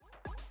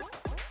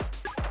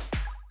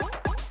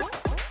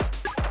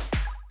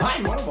Hi,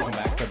 and welcome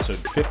back to episode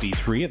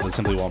 53 of the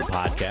Simply One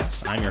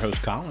podcast. I'm your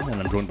host, Colin,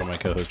 and I'm joined by my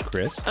co-host,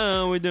 Chris.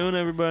 How we doing,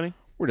 everybody?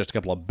 We're just a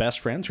couple of best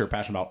friends who are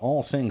passionate about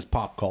all things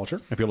pop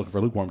culture. If you're looking for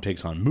lukewarm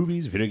takes on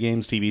movies, video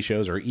games, TV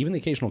shows, or even the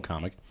occasional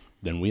comic,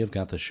 then we have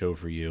got the show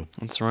for you.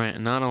 That's right.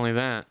 And not only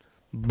that,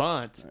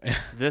 but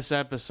this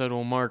episode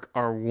will mark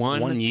our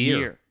one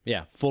year.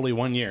 Yeah, fully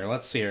 1 year.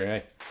 Let's see here.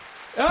 Hey.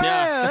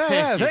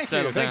 Yeah,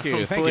 Thank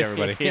you,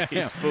 everybody. Yeah.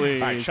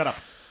 Please. All right, shut up.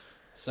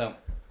 So,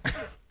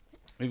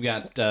 we've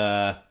got,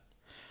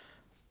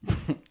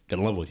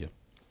 gonna live with you.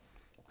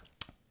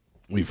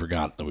 We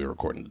forgot that we were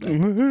recording today.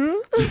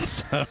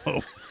 So,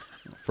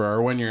 for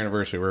our 1 year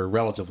anniversary, we're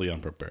relatively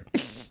unprepared.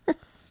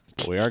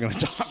 But we are going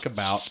to talk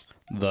about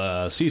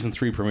the season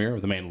 3 premiere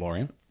of The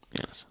Mandalorian.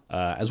 Yes.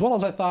 As well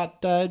as I thought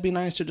it'd be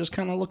nice to just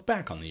kind of look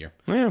back on the year.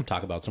 Yeah.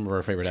 Talk about some of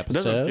our favorite It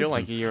episodes. doesn't feel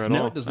like a year at all.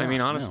 No, it does not. I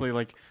mean, honestly, No.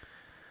 like,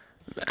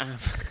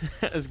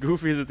 as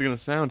goofy as it's going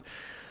to sound,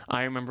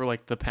 I remember,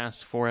 like, the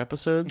past 4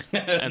 eepisodes,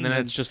 and then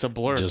it's just a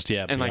blur.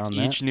 And, like,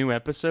 each new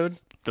episode,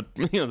 the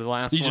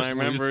last one I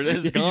remember it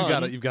is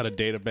gone. You've got a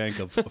data bank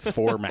of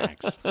 4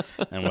 max,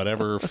 and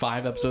whatever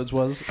 5 episodes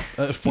was,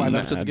 5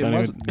 episodes again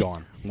was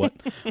gone. What?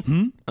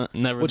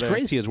 Never. What's there.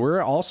 crazy is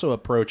we're also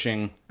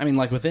approaching. I mean,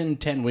 like within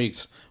 10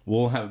 weeks,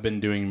 we'll have been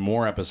doing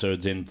more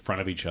episodes in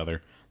front of each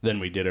other than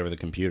we did over the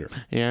computer.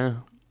 Yeah,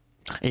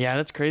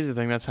 that's crazy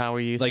thing. That's how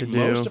we used to do.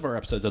 Most of our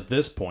episodes at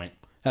this point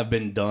have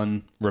been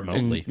done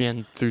remotely.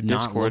 And through not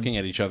Discord. looking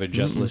at each other,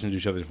 just listening to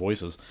each other's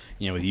voices.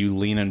 You know, with you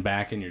leaning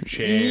back in your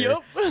chair,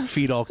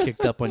 feet all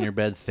kicked up on your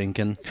bed,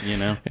 thinking. You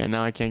know. And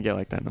now I can't get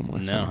like that no more.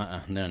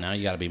 No. Now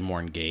you got to be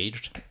more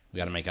engaged. We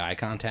got to make eye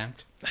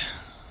contact.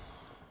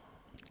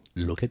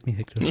 Look at me,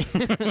 Hector. Ding,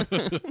 ding,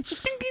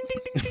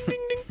 ding, ding,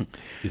 ding, ding.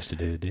 It's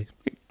today the day.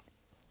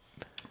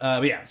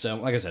 But yeah, so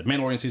like I said,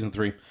 Mandalorian season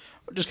 3.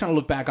 Just kind of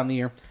look back on the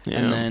year,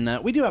 and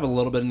then we do have a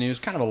little bit of news,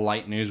 kind of a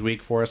light news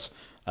week for us.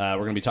 We're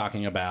going to be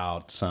talking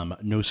about some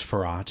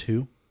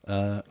Nosferatu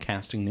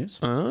casting news.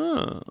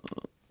 Oh.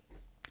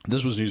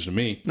 This was news to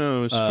me.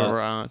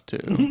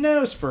 Nosferatu.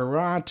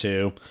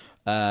 Nosferatu.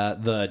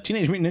 The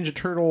Teenage Mutant Ninja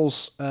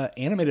Turtles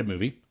animated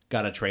movie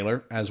got a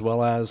trailer as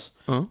well as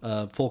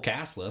a full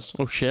cast list.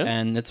 Oh, shit.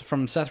 And it's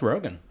from Seth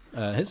Rogen.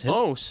 His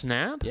Oh,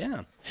 snap?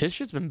 Yeah. His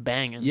shit's been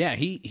banging. Yeah,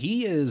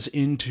 he is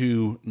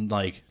into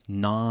like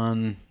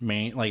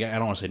non-main, like I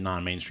don't want to say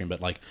non-mainstream,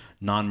 but like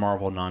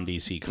non-Marvel,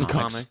 non-DC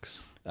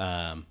comics.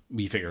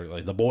 We figure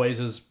like The Boys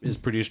is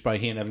produced by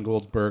he and Evan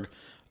Goldberg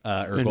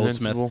or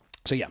Goldsmith.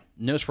 So yeah,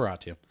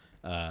 Nosferatu,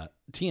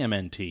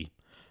 TMNT.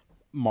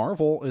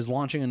 Marvel is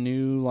launching a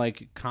new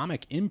like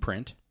comic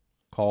imprint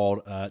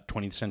called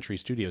 20th Century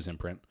Studios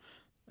imprint,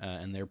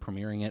 and they're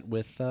premiering it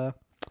with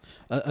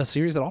a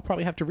series that I'll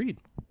probably have to read.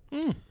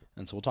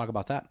 And so we'll talk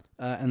about that.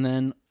 And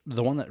then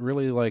the one that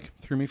really like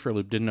threw me for a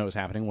loop, didn't know what was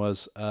happening,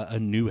 was a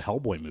new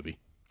Hellboy movie.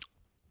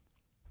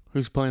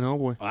 Who's playing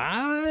Hellboy?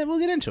 We'll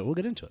get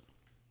into it.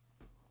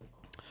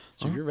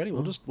 So if you're ready,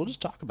 we'll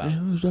just talk about it.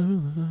 Which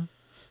one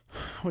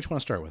want to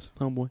start with?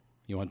 Hellboy.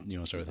 You want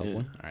to start with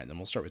Hellboy? All right, then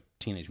we'll start with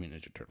Teenage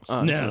Mutant Ninja Turtles.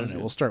 No.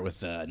 We'll start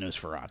with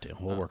Nosferatu.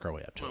 We'll work our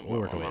way up to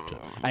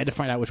it. I had to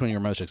find out which one you were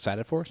most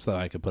excited for so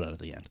that I could put it at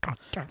the end.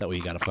 That way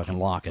you got to fucking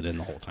lock it in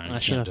the whole time. I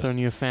should have thrown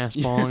you a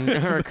fastball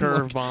or a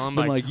curveball. I'm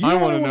like,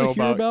 I want to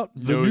know about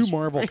the new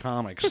Marvel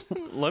comics.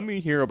 Let me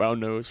hear about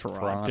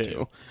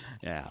Nosferatu.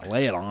 Yeah,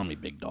 lay it on me,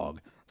 big dog.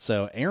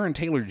 So Aaron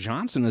Taylor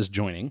Johnson is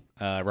joining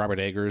Robert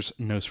Eggers'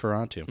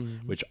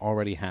 Nosferatu, which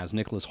already has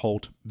Nicholas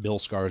Hoult, Bill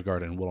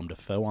Skarsgård, and Willem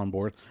Dafoe on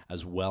board,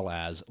 as well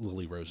as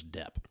Lily Rose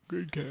Depp.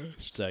 Good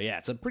cast. So yeah,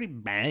 it's a pretty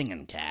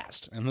banging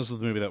cast. And this is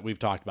the movie that we've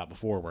talked about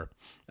before, where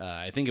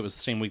I think it was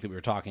the same week that we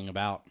were talking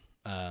about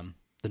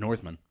The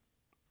Northman.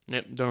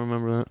 Yep, don't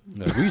remember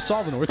that. We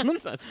saw The Northman.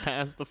 That's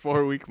past the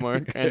 4-week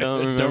mark. I don't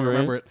remember. Don't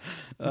remember it.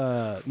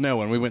 No,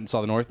 when we went and saw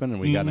The Northman and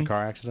we got in a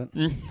car accident.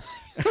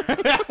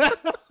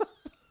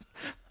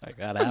 Like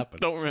that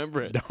happened. Don't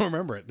remember it. Don't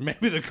remember it.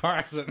 Maybe the car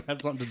accident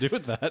had something to do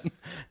with that.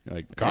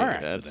 Like car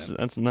accident.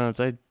 That's nuts.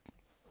 That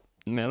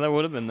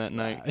would have been that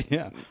night.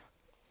 Yeah.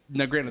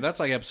 Now, granted, that's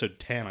like episode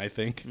 10, I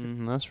think.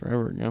 That's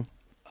forever ago.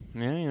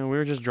 Yeah, we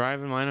were just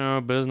driving, minding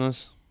our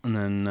business. And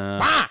then,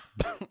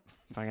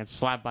 if I got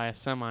slapped by a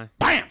semi.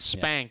 Bam!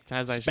 Spanked,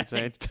 as I should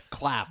say.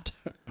 Clapped.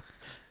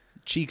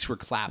 Cheeks were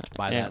clapped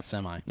by that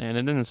semi. And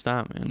it didn't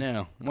stop, man.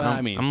 No. Well,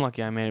 I mean, I'm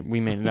lucky we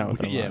made it out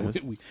with it. Yeah,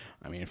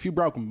 I mean, a few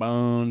broken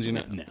bones, you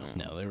know.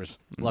 No.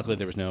 Luckily,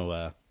 there was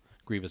no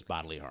grievous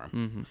bodily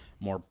harm.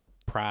 More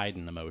pride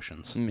and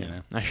emotions, you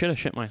know. I should have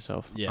shit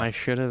myself. Yeah. I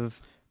should have.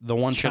 The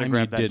one time you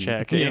grabbed that didn't.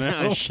 check. You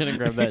know? I should have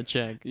grabbed that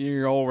check.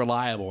 You're all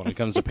reliable when it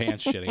comes to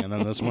pants shitting, and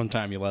then this one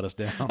time you let us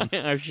down.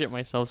 I've shit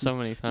myself so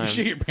many You times.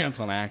 shit your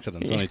pants on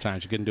accident so many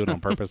times. You couldn't do it on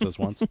purpose this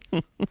once.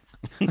 I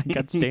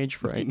got stage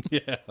fright.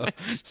 Yeah.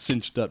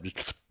 Cinched up.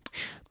 Just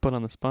Put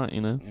on the spot,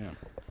 you know?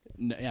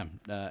 Yeah.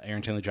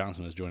 Aaron Taylor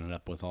Johnson is joining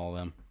up with all of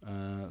them.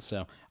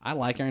 So I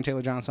like Aaron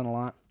Taylor Johnson a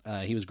lot.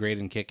 He was great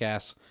in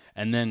Kick-Ass.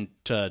 And then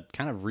to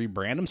kind of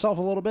rebrand himself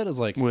a little bit is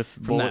like With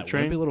from Bullet that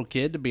Train? wimpy little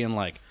kid to being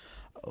like,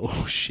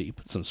 oh, she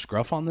put some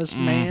scruff on this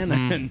man,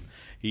 and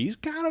he's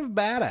kind of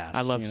badass.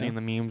 I love seeing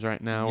the memes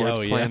right now where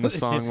it's playing the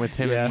song with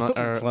him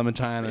and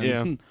Clementine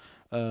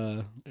and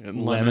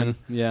Lemon.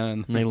 Yeah,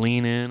 and they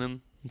lean in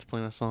and it's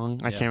playing a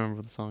song. I can't remember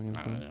what the song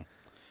is.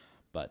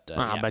 But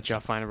I'll bet you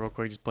I'll find it real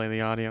quick. Just play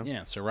the audio.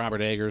 Yeah, so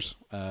Robert Eggers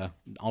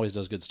always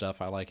does good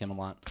stuff. I like him a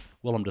lot.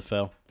 Willem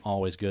Dafoe,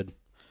 always good.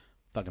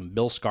 Fucking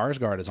Bill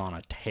Skarsgård is on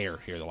a tear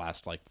here the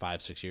last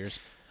 5-6 years.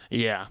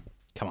 Yeah.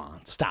 Come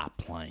on, stop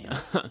playing.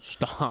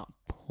 Stop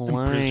playing.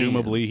 And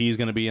presumably he's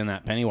going to be in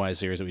that Pennywise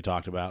series that we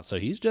talked about. So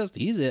he's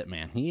it,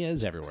 man. He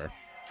is everywhere.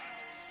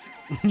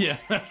 Yeah.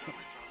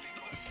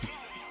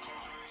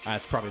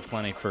 That's probably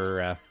plenty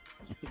for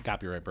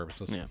copyright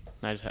purposes. Yeah,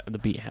 the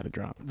beat had to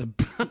drop. The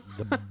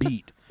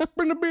beat.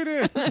 Bring the beat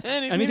in.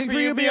 Anything for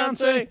you,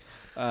 Beyonce?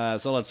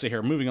 So let's see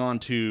here. Moving on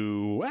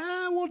to,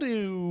 we'll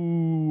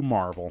do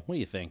Marvel. What do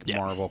you think? Yeah.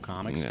 Marvel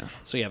Comics. Yeah.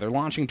 So yeah, they're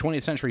launching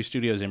 20th Century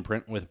Studios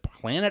imprint with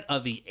Planet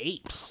of the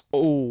Apes.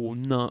 Oh,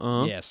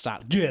 nuh-uh. Yeah,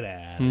 stop. Get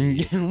out.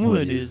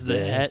 What is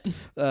that?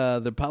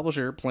 The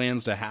publisher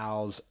plans to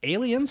house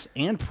Aliens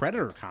and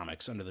Predator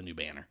comics under the new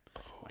banner.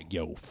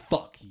 Yo,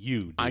 fuck you,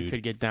 dude. I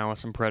could get down with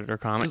some Predator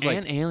comics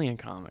and Alien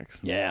comics.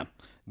 Yeah.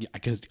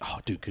 Because,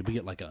 dude, could we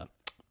get a...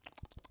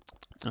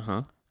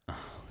 Uh-huh.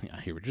 Yeah,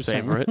 I hear what you're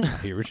Savor saying. it. I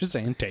hear what you're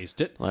saying.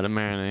 Taste it. Let it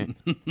marinate.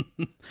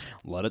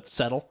 Let it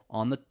settle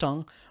on the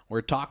tongue.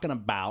 We're talking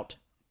about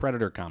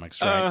Predator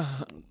comics, right?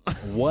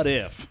 What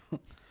if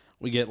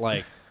we get,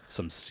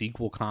 some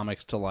sequel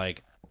comics to,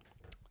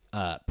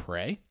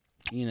 Prey?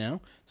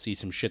 See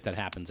some shit that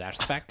happens after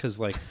the fact, because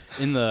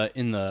in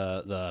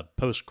the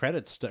post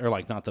credits or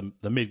not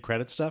the mid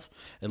credit stuff,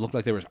 it looked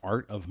like there was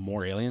art of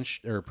more alien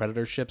or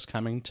Predator ships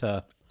coming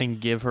to and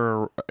give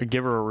her a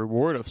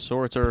reward of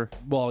sorts, or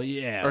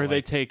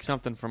they take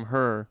something from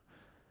her,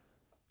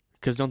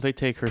 because don't they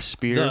take her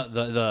spear,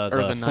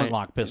 the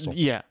flintlock pistol?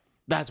 Yeah,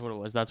 that's what it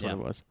was. That's what it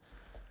was.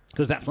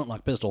 Because that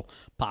flintlock pistol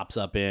pops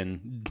up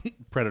in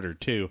Predator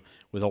 2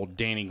 with old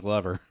Danny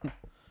Glover.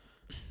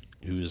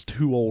 Who's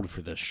too old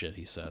for this shit,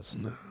 he says.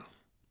 No.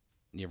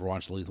 You ever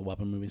watch the Lethal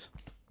Weapon movies?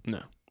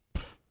 No.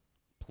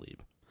 Plebe.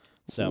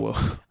 So,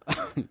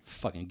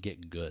 fucking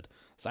get good.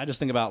 So I just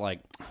think about,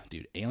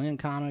 dude, Alien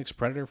comics,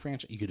 Predator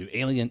franchise. You could do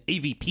Alien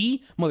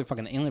AVP,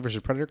 motherfucking Alien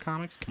versus Predator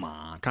comics. Come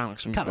on.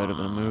 Comics are better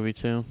than a movie,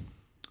 too.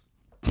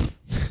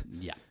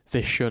 Yeah.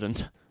 They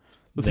shouldn't.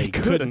 They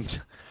couldn't.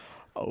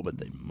 Oh, but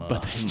they must.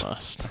 But they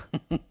must.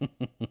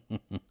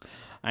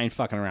 I ain't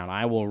fucking around.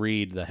 I will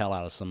read the hell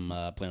out of some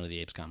Planet of the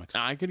Apes comics.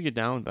 I could get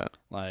down with that.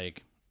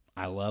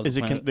 I love. Is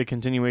it the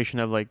continuation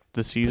of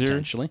the Caesar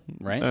potentially,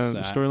 right?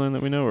 Storyline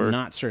that we know, or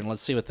not certain?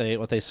 Let's see what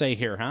they say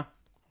here, huh?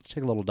 Let's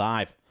take a little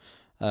dive.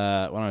 When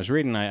I was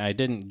reading, I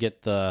didn't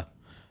get the.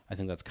 I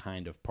think that's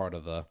kind of part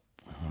of the.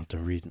 I'll have to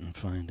read it and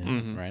find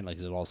it, right?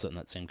 Is it all set in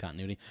that same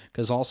continuity?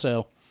 Because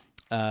also,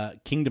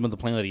 Kingdom of the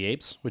Planet of the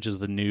Apes, which is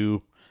the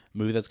new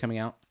movie that's coming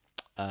out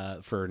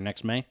for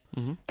next May,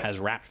 has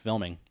wrapped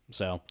filming.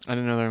 So I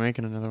didn't know they were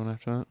making another one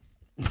after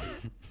that.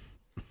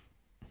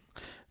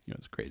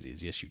 What's crazy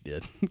is yes, you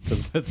did,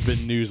 because that's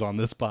been news on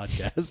this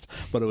podcast,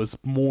 but it was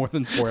more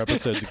than 4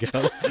 episodes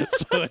ago,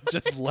 so it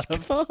just left.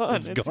 It's gone.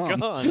 It's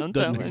gone. I'm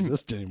doesn't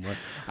exist anymore.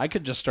 I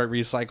could just start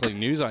recycling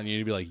news on you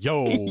and be like,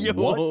 "Yo,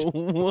 what?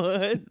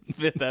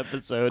 5th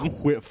episode?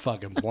 Quit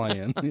fucking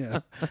playing."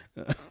 Yeah.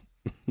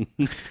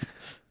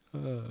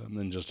 And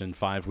then just in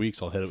 5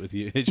 weeks, I'll hit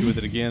you with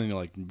it again, and you're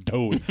like,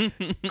 "Dude,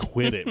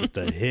 quit it with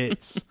the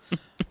hits."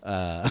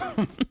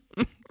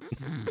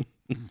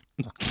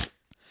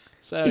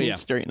 So yeah,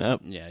 straighten up.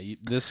 Yeah,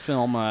 this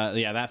film,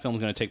 that film's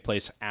going to take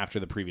place after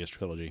the previous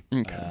trilogy.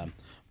 Okay.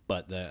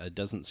 But it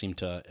doesn't seem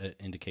to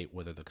indicate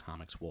whether the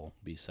comics will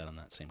be set on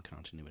that same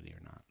continuity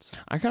or not. So.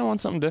 I kind of want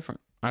something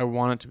different. I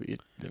want it to be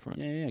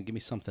different. Yeah. Give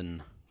me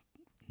something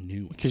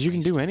new. Because you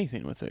can do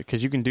anything with it.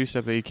 Because you can do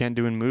stuff that you can't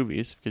do in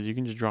movies. Because you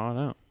can just draw it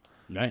out.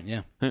 Right.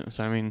 Yeah.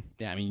 So I mean.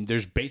 Yeah. I mean,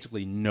 there's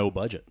basically no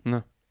budget.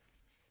 No.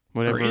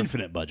 Whatever. Or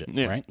infinite budget.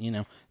 Yeah.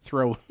 Right.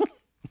 Throw.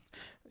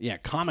 Yeah.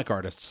 Comic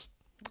artists.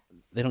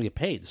 They don't get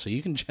paid, so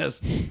you can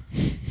just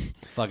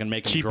fucking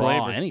make them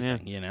draw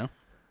anything,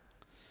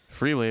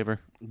 Free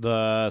labor.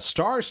 The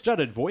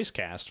star-studded voice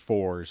cast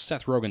for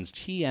Seth Rogen's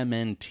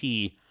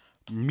TMNT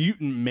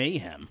Mutant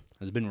Mayhem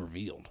has been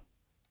revealed.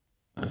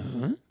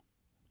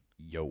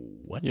 Yo,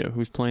 what? Yeah,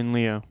 who's playing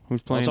Leo?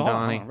 Who's playing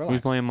Donnie?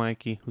 Who's playing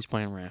Mikey? Who's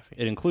playing Raffi?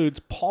 It includes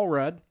Paul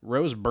Rudd,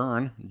 Rose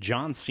Byrne,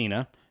 John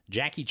Cena,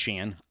 Jackie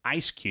Chan,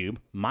 Ice Cube,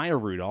 Maya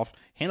Rudolph,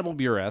 Hannibal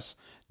Buress,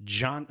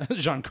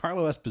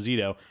 Giancarlo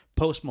Esposito,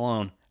 Post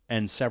Malone,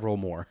 and several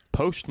more.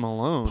 Post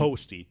Malone?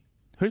 Posty.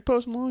 Who's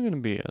Post Malone going to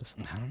be as?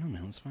 I don't know,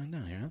 man. Let's find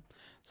out here.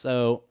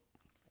 So,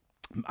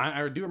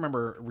 I do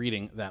remember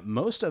reading that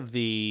most of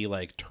the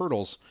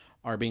turtles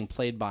are being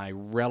played by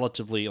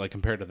relatively,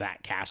 compared to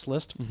that cast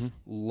list,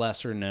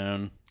 lesser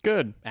known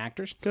good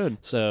actors. Good.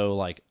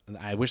 So,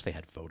 I wish they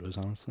had photos,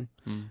 honestly.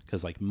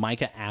 Because,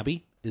 Micah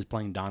Abbey is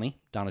playing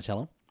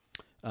Donatello.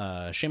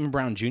 Shaman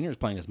Brown Jr. is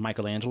playing as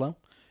Michelangelo.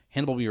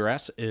 Hannibal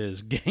Buress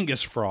is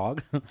Genghis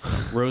Frog.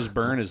 Rose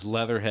Byrne is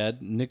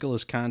Leatherhead.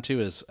 Nicholas Cantu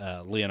is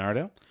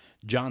Leonardo.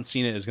 John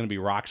Cena is going to be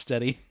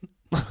Rocksteady.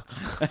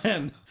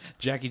 And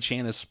Jackie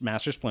Chan is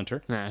Master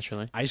Splinter.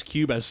 Naturally. Ice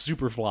Cube as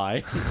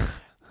Superfly.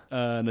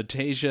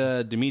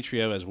 Natasha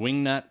Demetrio as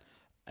Wingnut.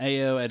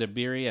 Ayo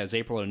Edebiri as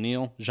April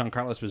O'Neil.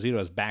 Giancarlo Esposito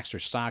as Baxter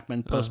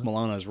Stockman. Post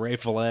Malone as Ray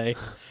Fillet.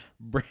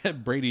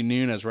 Brady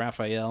Noon as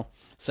Raphael.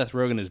 Seth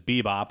Rogen as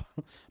Bebop.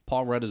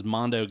 Paul Rudd as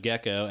Mondo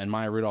Gecko. And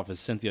Maya Rudolph as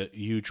Cynthia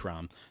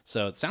Utrom.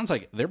 So it sounds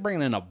like they're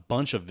bringing in a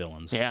bunch of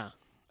villains. Yeah.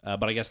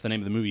 But I guess the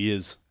name of the movie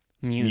is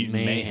Mutant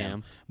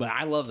Mayhem. But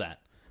I love that.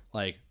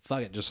 Like,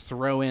 fuck it, just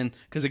throw in...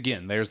 Because,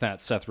 again, there's that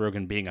Seth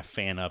Rogen being a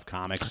fan of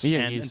comics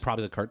and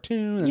probably the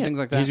cartoon and things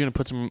like that. He's going to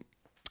put some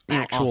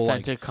actual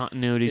authentic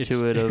continuity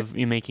to it of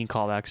you making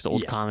callbacks to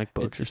old comic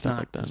books or stuff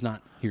like that. It's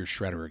not, here's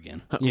Shredder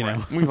again. You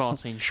know? We've all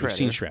seen Shredder. We've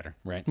seen Shredder,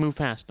 right? Move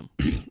past him.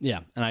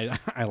 Yeah, and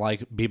I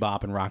like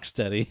Bebop and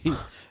Rocksteady.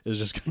 It's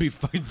just going to be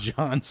fucking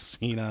John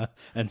Cena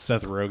and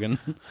Seth Rogen.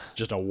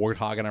 Just a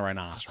warthog and a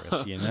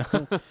rhinoceros, you know?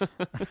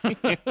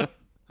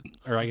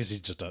 Or I guess he's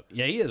just a...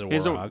 Yeah, he is a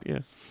warthog. Yeah.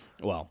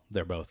 Well,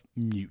 they're both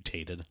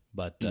mutated,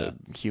 but...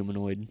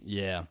 humanoid.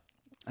 Yeah.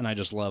 And I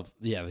just love...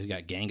 Yeah, they've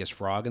got Genghis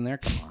Frog in there.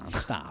 Come on,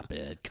 stop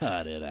it.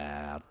 Cut it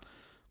out.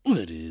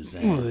 What is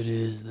that? What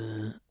is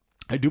that?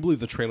 I do believe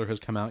the trailer has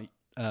come out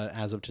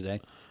as of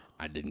today.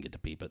 I didn't get to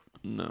peep it.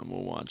 No,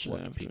 we'll watch it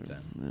after. Peep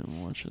that. Yeah,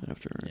 we'll watch it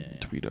after. Yeah.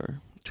 Tweet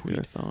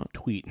our thought.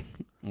 Tweet.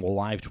 We'll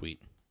live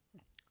tweet.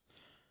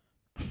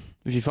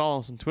 If you follow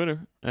us on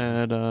Twitter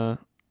at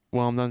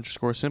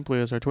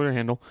 @whelmed_simply as our Twitter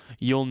handle,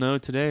 you'll know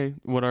today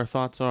what our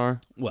thoughts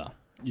are. Well,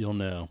 you'll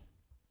know.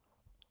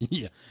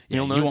 Yeah.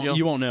 You'll know.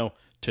 You won't know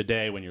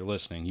today when you're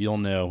listening. You'll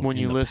know when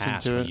you listen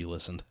to when it. you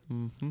listened.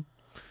 Mm-hmm.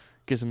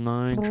 Get some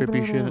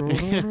trippy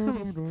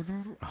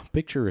shit.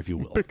 Picture, if you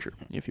will. Picture,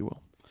 if you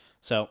will.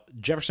 So,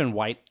 Jefferson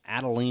White,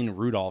 Adeline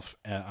Rudolph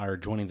are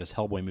joining this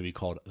Hellboy movie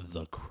called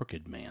The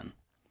Crooked Man.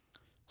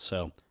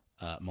 So,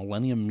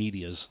 Millennium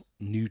Media's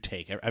new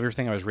take.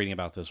 Everything I was reading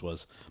about this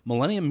was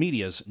Millennium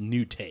Media's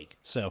new take.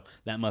 So,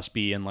 that must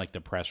be in, like,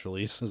 the press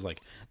release. It's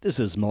like, this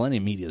is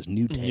Millennium Media's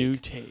new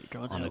take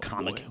on the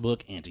comic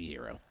book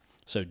antihero.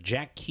 So,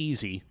 Jack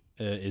Kesey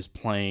is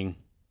playing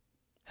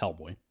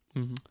Hellboy.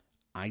 Mm-hmm.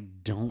 I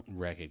don't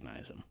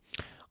recognize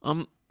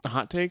him.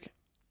 Hot take.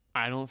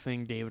 I don't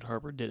think David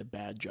Harbour did a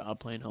bad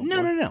job playing Hellboy.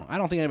 No. I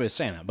don't think anybody's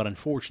saying that. But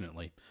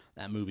unfortunately,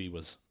 that movie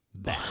was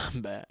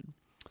bad. Bad.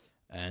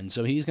 And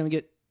so he's going to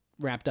get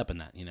wrapped up in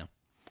that, you know.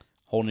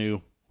 Whole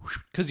new...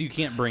 Because you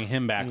can't bring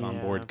him back on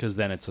board because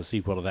then it's a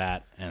sequel to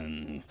that.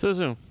 And Says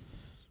who?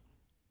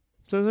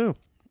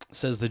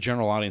 Says the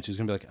general audience who's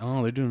going to be like,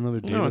 oh, they're doing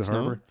another David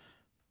Harbour.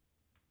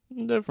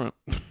 Different.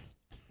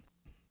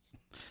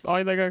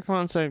 All they got to come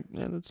on and say,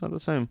 yeah, that's not the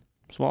same.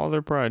 Swallow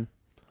their pride.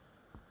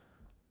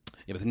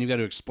 Yeah, but then you got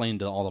to explain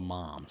to all the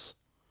moms.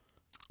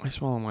 I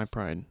swallow my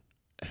pride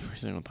every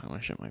single time I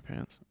shit my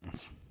pants.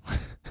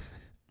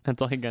 That's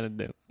all you got to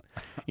do.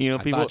 You know,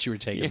 people. I thought you were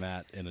taking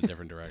that in a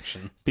different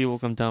direction. People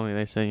come tell me,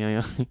 they say,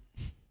 yeah,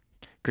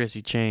 Chris,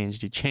 he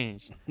changed.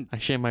 I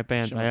shit my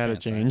pants. I had to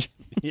change.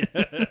 Yeah.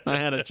 I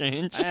had to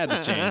change. Come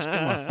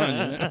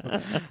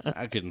on.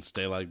 I couldn't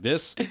stay like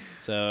this.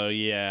 So,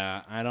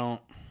 yeah, I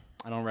don't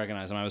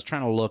recognize him. I was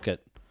trying to look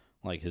at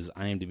like his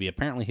IMDb.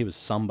 Apparently, he was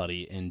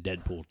somebody in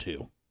Deadpool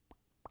 2.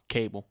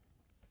 Cable.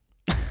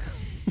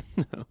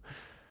 No.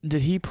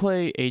 Did he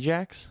play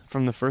Ajax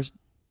from the first?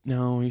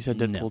 No, he said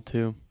Deadpool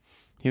 2.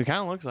 He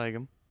kind of looks like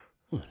him.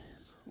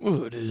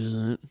 What is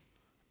it?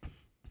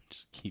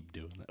 Just keep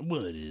doing that.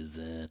 What is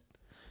it?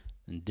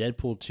 In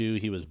Deadpool 2,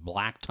 he was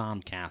Black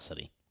Tom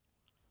Cassidy.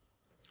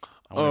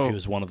 I wonder if he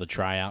was one of the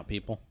tryout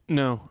people.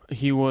 No,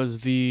 he was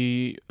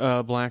the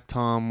Black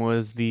Tom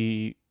was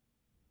the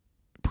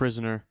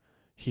prisoner.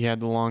 He had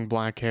the long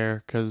black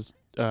hair because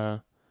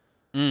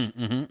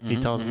he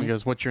tells him, he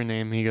goes, "What's your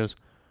name?" He goes,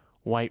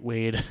 White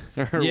Wade.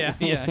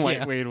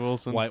 White Wade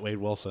Wilson. White Wade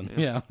Wilson.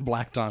 Yeah.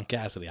 Black Tom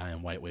Cassidy. I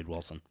am White Wade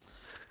Wilson.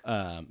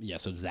 So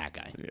it's that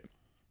guy. Yeah.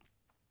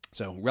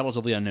 So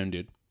relatively unknown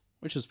dude,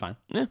 which is fine.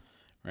 Yeah.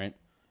 Right.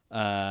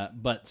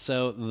 But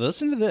so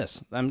listen to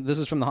this. This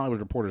is from the Hollywood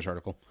Reporter's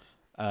article.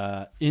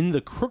 In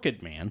The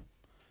Crooked Man.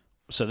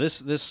 So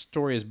this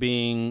story is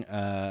being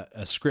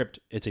a script.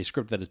 It's a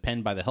script that is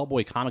penned by the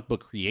Hellboy comic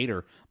book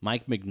creator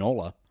Mike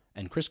Mignola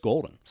and Chris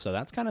Golden. So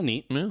that's kind of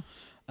neat.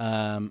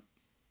 Yeah.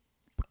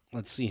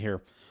 Let's see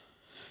here.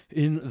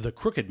 In The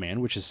Crooked Man,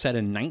 which is set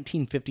in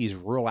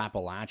 1950s rural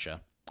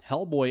Appalachia,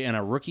 Hellboy and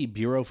a rookie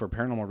Bureau for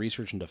Paranormal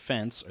Research and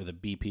Defense, or the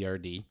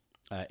BPRD,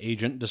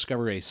 agent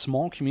discover a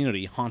small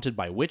community haunted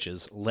by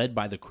witches led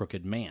by the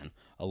Crooked Man,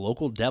 a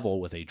local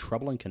devil with a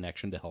troubling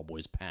connection to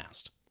Hellboy's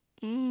past.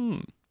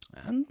 And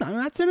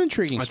that's an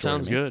intriguing story. That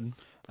sounds good.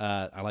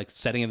 I like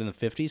setting it in the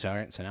 50s. All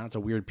right, so now it's a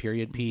weird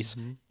period piece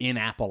in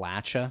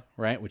Appalachia,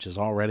 right? Which is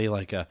already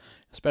like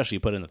especially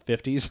put in the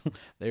 50s.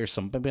 There's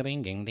some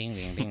ding ding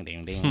ding ding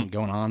ding ding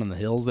going on in the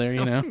hills there,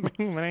 you know.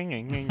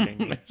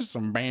 There's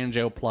some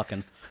banjo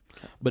plucking.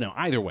 But no,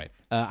 either way,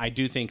 I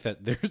do think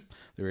that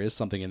there is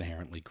something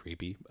inherently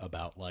creepy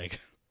about like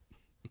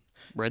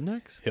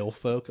rednecks, hill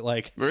folk,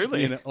 like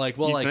really, you know, like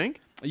well, you like think?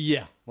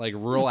 Yeah, like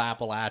rural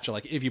Appalachia.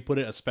 Like if you put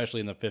it, especially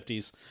in the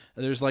 50s,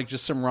 there's like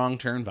just some wrong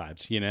turn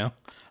vibes, you know,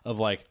 of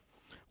like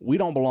we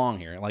don't belong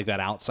here, like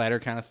that outsider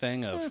kind of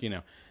thing of you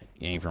know,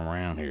 you ain't from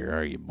around here,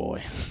 are you,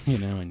 boy? You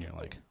know, and you're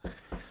like,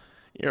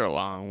 you're a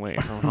long way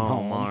from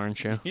home,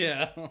 aren't you?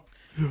 Yeah,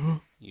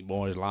 you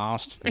boys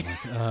lost.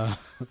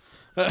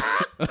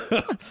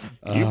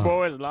 You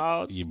boys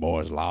lost. You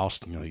boys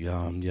lost. And you're like,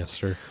 yes,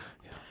 sir.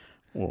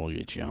 We'll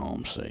get you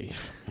home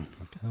safe.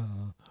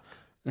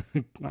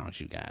 Why don't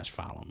you guys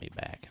follow me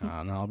back?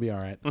 No, I'll be all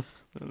right.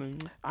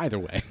 Either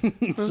way.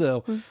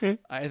 So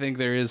I think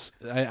there is,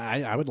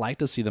 I would like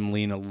to see them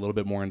lean a little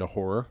bit more into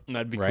horror.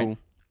 That'd be cool.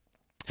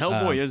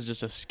 Hellboy is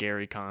just a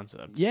scary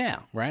concept. Yeah,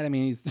 right? I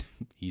mean,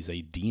 he's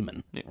a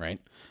demon, right?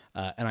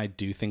 And I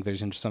do think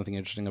there's something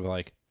interesting of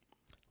like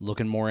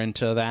looking more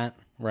into that,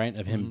 right?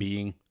 Of him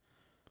being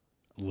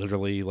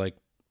literally like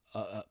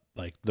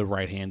the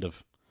right hand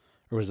of,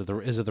 or is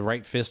it the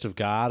right fist of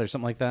God or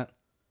something like that?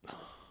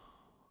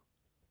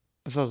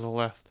 I thought it was the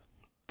left.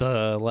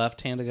 The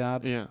left hand of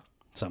God? Yeah.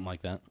 Something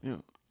like that. Yeah.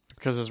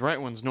 Because his right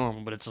one's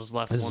normal, but it's his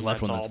left one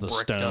that's all the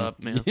bricked stone.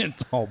 up, man.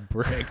 It's all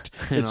bricked.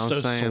 It's so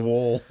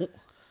swole.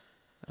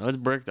 Oh, it's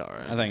bricked all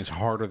right. I think it's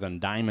harder than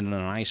diamond in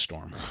an ice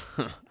storm.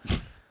 I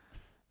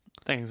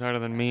think it's harder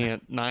than me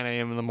at 9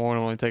 a.m. in the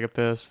morning when I take a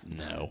piss.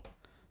 No.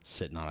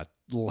 Sitting on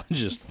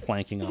just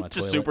planking on a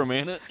just toilet.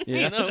 Superman it.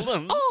 Yeah. You know,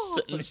 I'm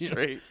sitting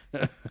straight.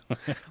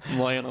 I'm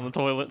laying on the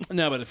toilet.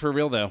 No, but for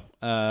real though,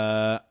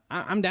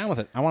 I'm down with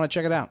it. I want to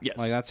check it out. Yes.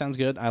 Like that sounds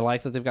good. I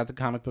like that they've got the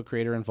comic book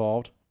creator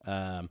involved.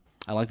 I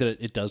like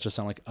that it does just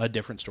sound like a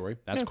different story.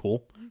 That's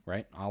cool,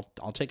 right?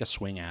 I'll take a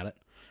swing at it,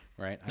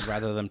 right? I'd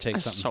rather them take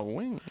something.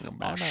 Swing,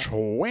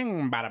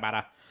 bada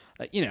bada.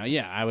 You know,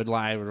 yeah, I would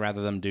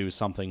rather them do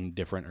something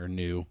different or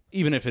new,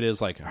 even if it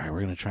is like, all right, we're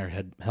gonna try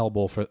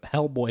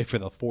Hellboy for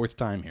the fourth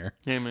time here.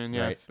 Yeah, man.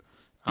 Yeah, right?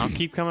 I'll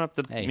keep coming up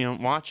to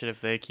watch it if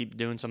they keep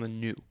doing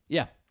something new.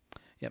 Yeah,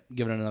 yep,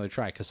 give it another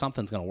try because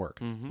something's gonna work,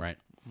 right?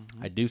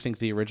 I do think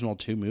the original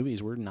 2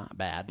 movies were not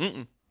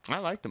bad. I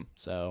liked them,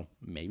 so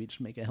maybe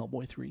just make a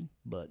Hellboy 3.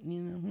 But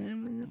you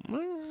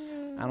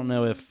know, I don't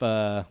know if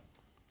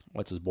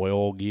what's his boy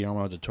old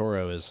Guillermo del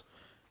Toro is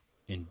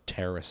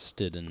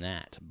interested in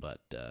that,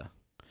 but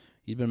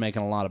he's been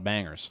making a lot of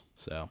bangers.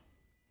 So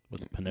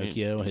with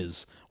Pinocchio,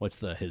 his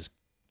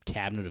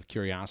Cabinet of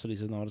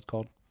Curiosities, isn't that what it's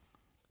called?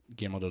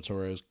 Guillermo del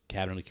Toro's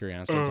Cabinet of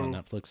Curiosities on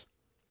Netflix.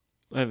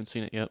 I haven't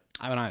seen it yet.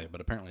 I haven't either, but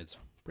apparently it's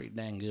pretty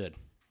dang good.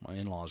 My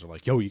in-laws are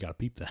like, "Yo, you gotta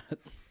peep that."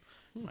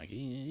 I'm like,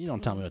 you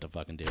don't tell me what to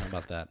fucking do. How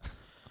about that?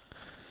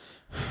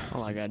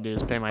 All I gotta do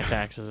is pay my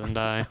taxes and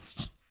die.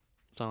 That's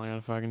all I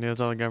gotta fucking do.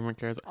 That's all the government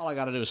cares about. All I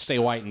gotta do is stay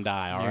white and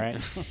die. All right.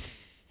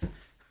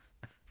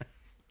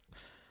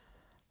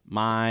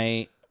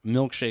 My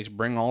milkshakes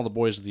bring all the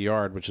boys to the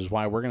yard, which is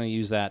why we're going to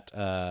use that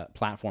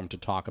platform to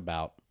talk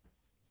about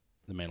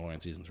The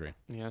Mandalorian Season 3.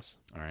 Yes.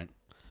 All right.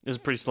 It was a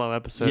pretty slow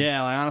episode.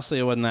 Yeah, like, honestly,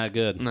 it wasn't that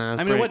good. No,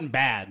 it wasn't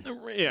bad.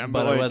 Yeah,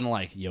 but it wasn't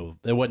like, it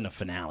wasn't a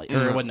finale.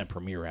 Or it wasn't a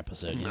premiere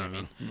episode, you know what I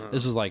mean? No.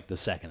 This was like the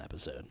second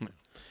episode.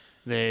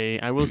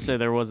 I will say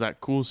there was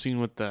that cool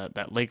scene with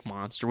that lake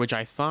monster, which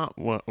I thought,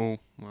 Yeah,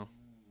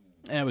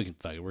 we can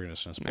fuck it. We're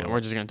just going to spoil it. We're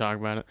just going to talk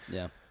about it.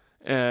 Yeah.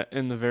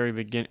 In the very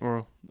beginning,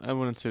 or I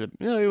wouldn't say that.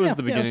 No, it was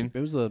the beginning.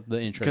 It was the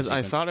intro. Because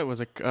I thought it was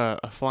a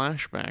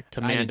flashback to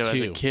Mando as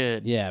a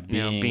kid. Yeah,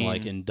 being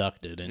like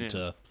inducted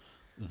into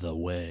the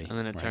way. And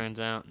then it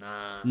turns out,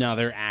 no,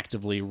 they're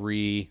actively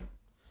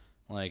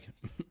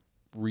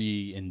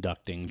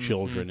re-inducting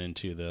children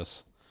into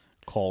this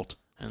cult.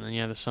 And then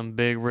there's some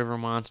big river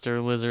monster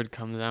lizard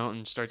comes out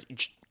and starts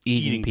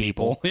eating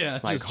people. Yeah,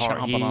 like just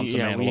chomping on some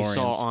Mandalorians. We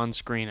saw on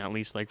screen at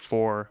least like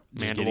 4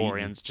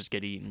 Mandalorians just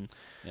get eaten.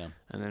 Yeah.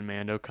 And then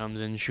Mando comes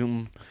in, shoot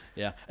him.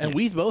 Yeah. And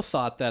we both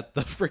thought that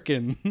the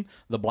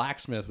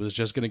blacksmith was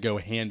just going to go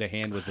hand to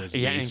hand with this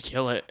beast. Yeah, and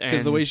kill it.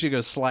 Because the way she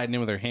goes sliding in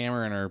with her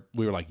hammer and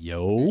we were like,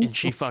 yo. And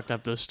she fucked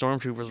up those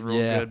stormtroopers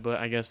real good, but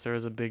I guess there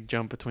was a big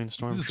jump between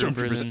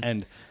stormtroopers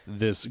and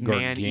this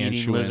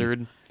man-eating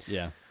lizard.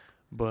 Yeah.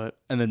 But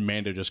and then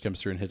Mando just comes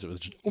through and hits it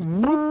with just yeah,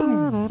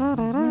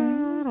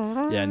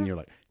 and you're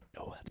like,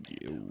 oh, that's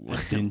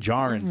Din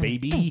Djarin,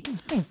 baby.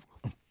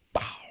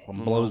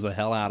 And blows the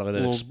hell out of it.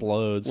 It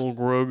explodes. Little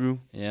Grogu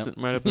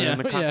sitting right up there in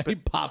the cockpit. Yeah, he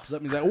pops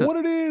up and he's like, what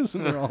it is?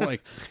 And they're all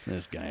like,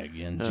 this guy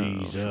again.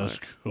 Jesus.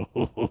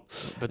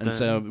 And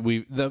so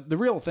the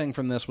real thing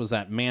from this was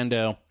that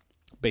Mando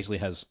basically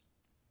has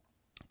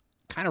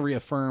kind of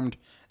reaffirmed.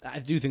 I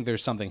do think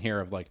there's something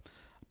here of like,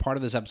 part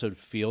of this episode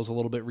feels a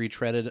little bit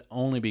retreaded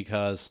only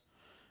because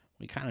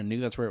we kind of knew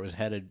that's where it was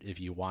headed if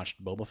you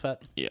watched Boba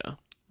Fett. Yeah.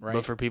 right?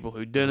 But for people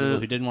who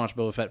didn't watch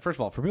Boba Fett, first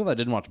of all, for people that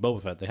didn't watch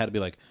Boba Fett, they had to be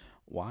like,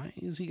 why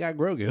is he got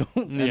Grogu?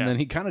 And then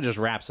he kind of just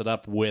wraps it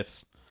up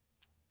with,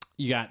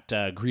 you got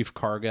Grief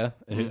Karga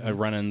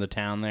running the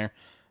town there,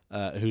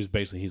 who's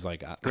basically, he's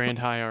like... Grand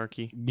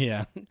Hierarchy.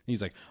 Yeah.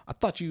 He's like, I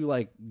thought you,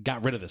 like,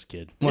 got rid of this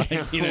kid. Like, you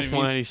know what I mean?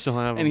 Why do you still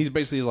have him? And he's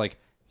basically like,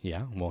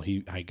 yeah, well,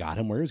 I got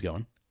him where he was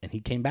going, and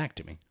he came back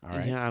to me. All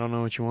right? Yeah, I don't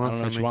know what you want from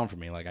me. I don't know what you want from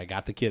me. Like, I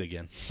got the kid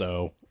again,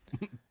 so...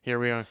 Here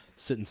we are.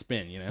 Sit and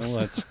spin, you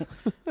know?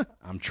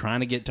 I'm trying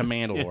to get to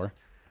Mandalore,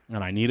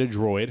 and I need a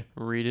droid.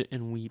 Read it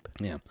and weep.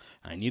 Yeah.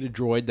 I need a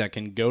droid that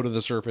can go to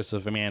the surface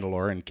of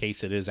Mandalore in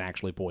case it is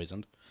actually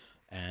poisoned.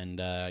 And,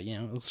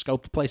 it'll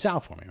scope the place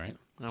out for me, right?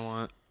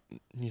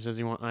 He says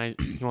he wants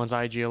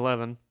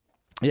IG-11.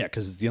 Yeah,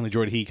 because it's the only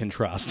droid he can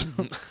trust.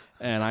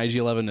 And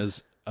IG-11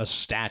 is a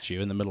statue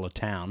in the middle of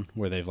town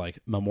where they've, like,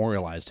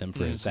 memorialized him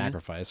for his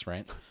sacrifice,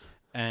 right?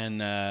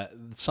 And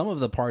some of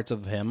the parts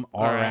of him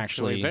are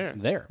actually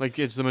there. Like,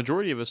 it's the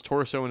majority of his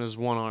torso and his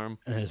one arm.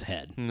 And his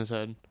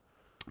head.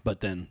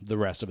 But then the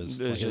rest of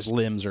his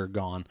limbs are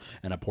gone,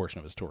 and a portion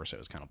of his torso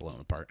is kind of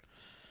blown apart.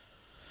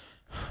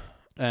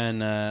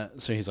 And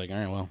so he's like, all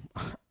right, well,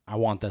 I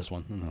want this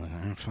one. And they're like,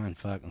 all right, fine,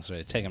 fuck. And so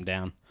they take him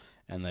down,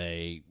 and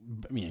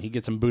he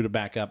gets him booted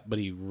back up, but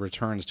he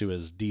returns to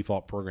his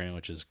default programming,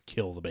 which is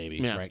kill the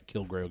baby, right?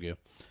 Kill Grogu.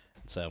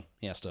 And so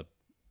he has to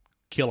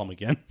kill him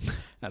again.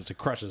 Has to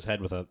crush his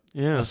head with a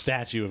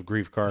statue of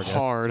Grief Karga.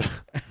 Hard.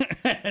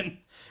 and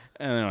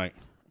they're like,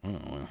 oh,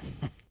 well,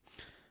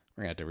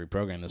 we're going to have to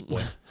reprogram this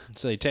boy.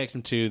 So he takes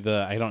him to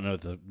I don't know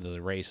what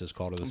the race is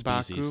called, or the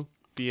species. Bakku.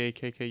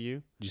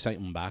 Did you say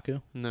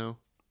M'Baku? No.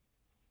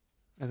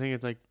 I think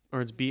it's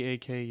it's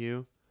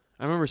Bakku.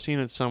 I remember seeing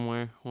it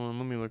somewhere. Hold on,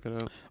 let me look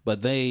it up.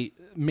 But they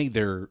made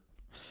their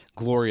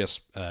glorious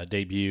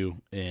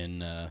debut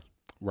in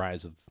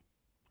Rise of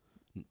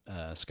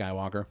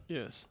Skywalker.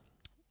 Yes.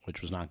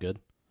 Which was not good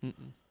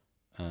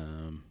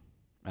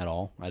at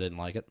all. I didn't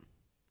like it.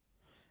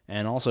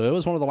 And also, it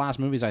was one of the last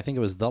movies, I think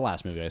it was the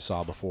last movie I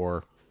saw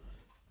before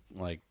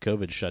like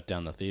COVID shut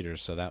down the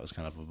theaters, so that was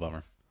kind of a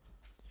bummer.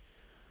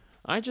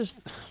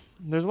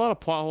 There's a lot of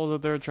plot holes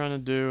that they're trying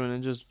to do, and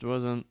it just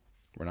wasn't...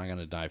 We're not going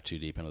to dive too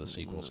deep into the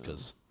sequels,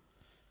 because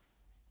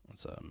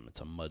it's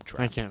a mud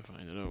trap. I can't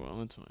find it. Oh,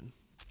 well, it's fine.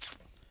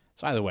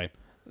 So either way,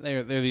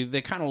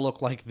 they kind of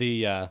look like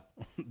the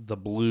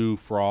blue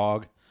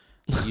frog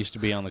that used to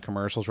be on the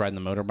commercials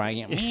riding the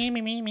motorbike.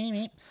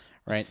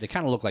 Right? They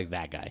kind of look like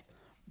that guy.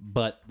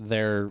 But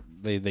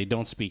they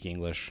don't speak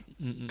English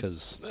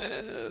because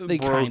they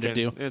kind of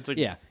do.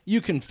 Yeah, you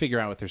can figure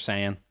out what they're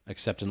saying,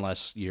 except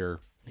unless you're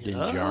Din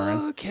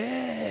Djarin.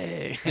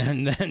 Okay.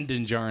 And then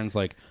Din Djarin's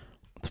like,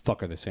 what the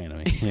fuck are they saying to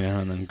me? You know,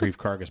 and then Grief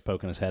Karga's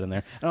poking his head in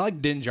there. And I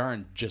like Din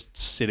Djarin just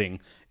sitting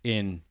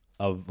in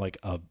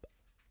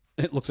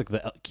it looks like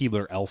the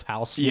Keebler elf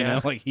house. You know?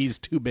 Like he's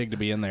too big to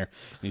be in there.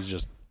 He's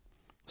just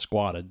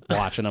squatted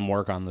watching him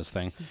work on this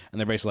thing. And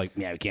they're basically like,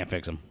 yeah, we can't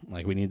fix him.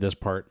 Like, we need this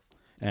part.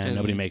 And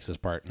nobody makes this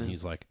part. And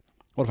he's like,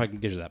 what if I can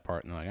get you that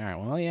part? And they're like, all right,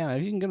 well, yeah,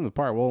 if you can get him the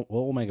part,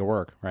 we'll make it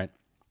work, right?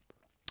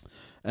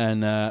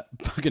 And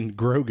fucking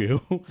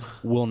Grogu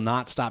will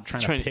not stop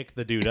trying to pick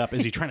the dude up.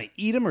 Is he trying to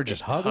eat him or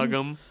just hug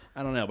him?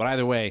 I don't know. But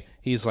either way,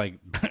 he's like,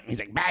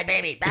 bad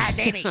baby.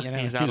 You know?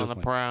 He's out on the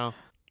prowl.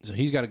 So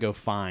he's got to go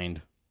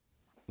find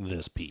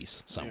this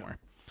piece somewhere.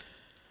 Yeah.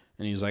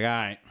 And he's like, all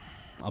right,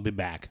 I'll be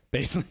back.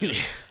 Basically,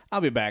 I'll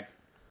be back.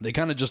 They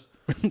kind of just,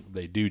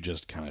 they do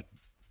just kind of,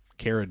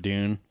 Cara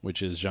Dune,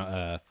 which is,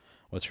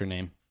 what's her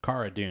name?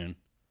 Cara Dune,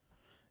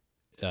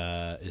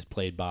 is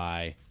played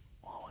by,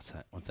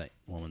 what's that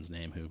woman's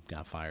name who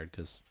got fired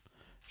because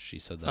she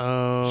said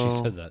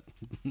that.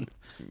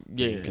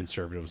 Being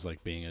conservative was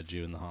like being a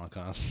Jew in the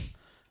Holocaust.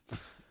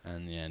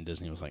 And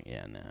Disney was like,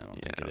 yeah, no, I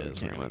don't think it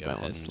is. We're going to go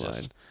ahead and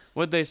slide.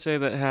 What'd they say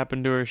that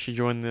happened to her? She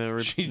joined the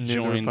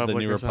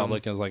New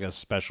Republic as like a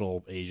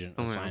special agent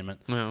assignment.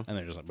 Yeah. And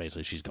they're just like,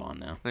 basically, she's gone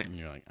now. Yeah. And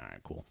you're like, all right,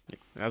 cool.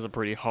 That's a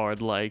pretty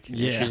hard, like,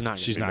 she's not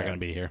going to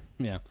be here.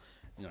 Yeah.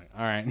 You're like,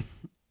 all right.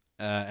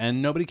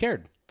 And nobody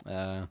cared.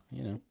 I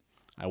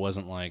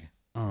wasn't like,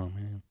 oh,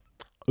 man.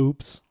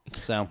 Oops.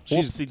 So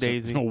whoopsie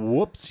daisy.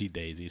 Whoopsie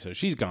daisy. So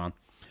she's gone.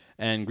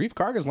 And Grief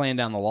Karga's laying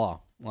down the law.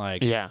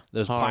 Like,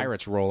 those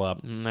pirates roll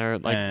up. And they're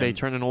like, they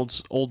turn an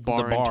old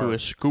bar into a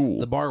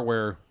school. The bar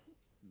where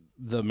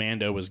the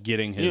Mando was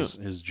getting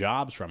his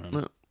jobs from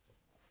him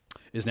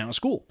is now a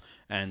school.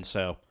 And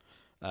so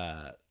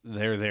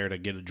they're there to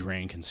get a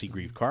drink and see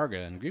Grief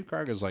Karga. And Grief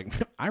Karga's like,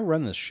 I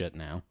run this shit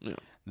now. Yeah.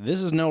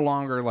 This is no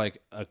longer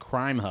like a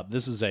crime hub.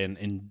 This is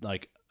an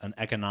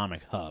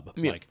economic hub.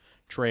 Yeah. Like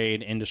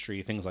trade,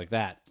 industry, things like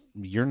that.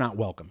 You're not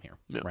welcome here,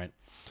 right?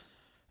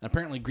 And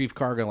apparently Grief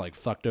Karga like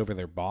fucked over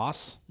their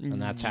boss,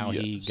 and that's how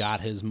he got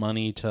his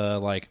money to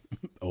like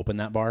open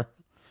that bar,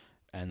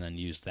 and then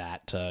used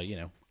that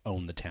to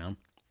own the town.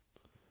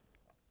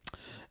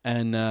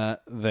 And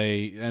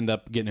they end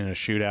up getting in a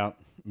shootout.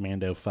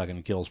 Mando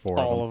fucking kills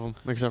all of them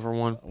except for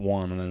one.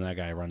 And then that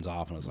guy runs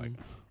off and is like,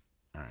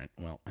 all right,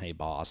 well, hey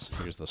boss,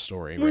 here's the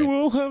story. We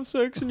will have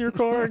sex in your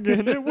car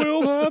again. It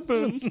will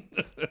happen.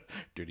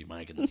 Dirty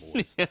Mike and the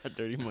boys. Yeah,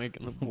 Dirty Mike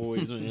and the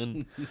boys,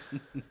 man.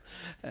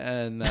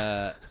 And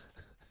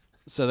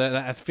so that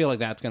I feel like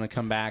that's going to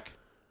come back.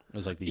 It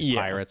was like these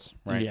pirates,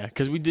 right? Yeah,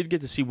 because we did get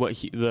to see what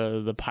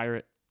the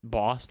pirate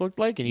boss looked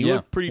like, and he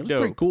looked pretty dope.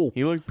 Pretty cool.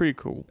 He looked pretty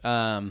cool.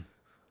 And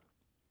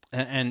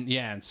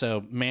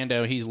so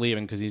Mando, he's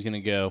leaving because he's going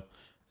to go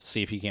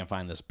see if he can't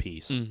find this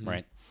piece,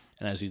 right?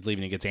 And as he's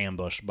leaving, he gets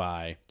ambushed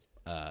by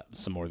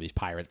some more of these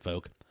pirate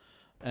folk.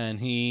 And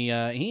he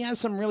has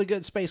some really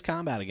good space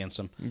combat against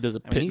him. He does a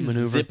pit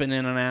maneuver, zipping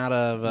in and out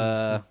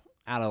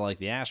of like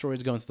the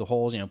asteroids, going through the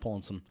holes,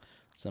 pulling some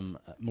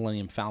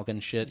Millennium Falcon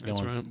shit,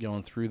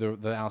 going through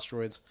the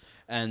asteroids,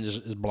 and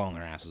just blowing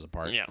their asses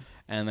apart. Yeah,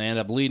 and they end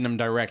up leading them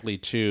directly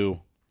to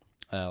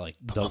the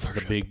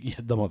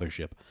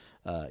mothership.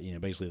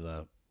 Basically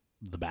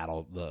the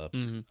battle, what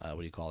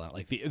do you call that?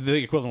 Like the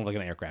equivalent of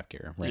like an aircraft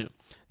carrier, right? Yeah.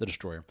 The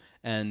destroyer,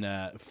 and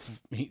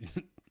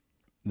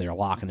they're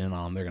locking in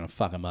on him. They're gonna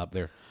fuck him up.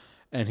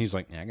 And he's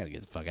like, "Yeah, I gotta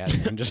get the fuck out of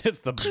here." And just hits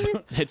the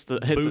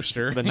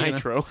booster, the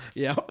nitro.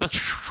 Yeah.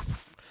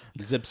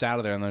 Zips out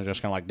of there, and they're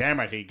just kind of like, "Damn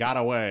it, he got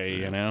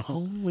away!"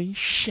 Holy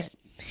shit,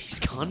 he's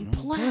gone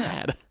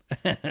plaid.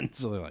 And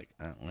so they're like,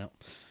 "Oh, well,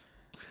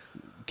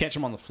 catch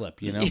him on the flip,"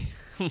 And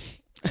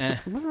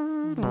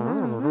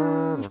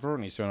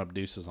he's throwing up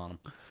deuces on him,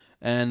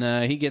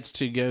 and he gets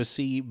to go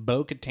see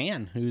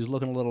Bo-Katan, who's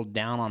looking a little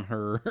down on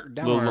her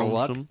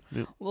luck,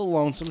 a little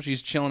lonesome.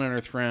 She's chilling in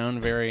her throne,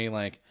 very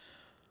like,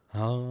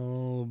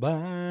 all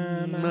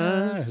by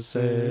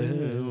myself.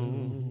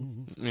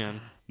 Man.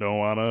 Don't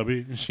wanna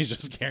be. She's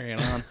just carrying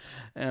on.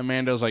 And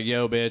Mando's like,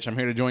 "Yo, bitch, I'm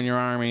here to join your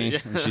army."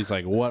 And she's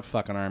like, "What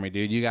fucking army,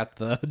 dude? You got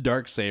the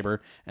Darksaber."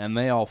 And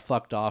they all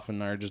fucked off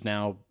and are just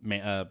now,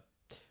 what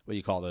do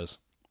you call those?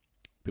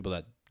 People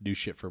that do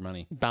shit for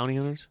money. Bounty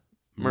hunters?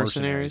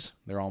 Mercenaries?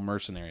 They're all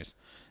mercenaries.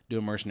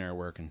 Doing mercenary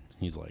work. And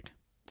he's like,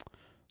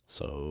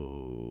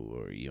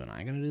 "So, are you and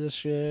I going to do this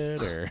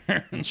shit?" Or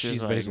and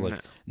she's basically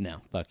like,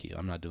 "No, fuck you.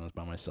 I'm not doing this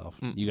by myself.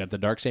 You got the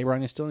Darksaber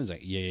on you still?" And he's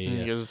like, "Yeah.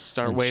 You just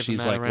start waving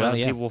that around.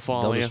 People will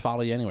follow you. They'll just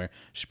follow you anywhere."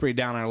 She's pretty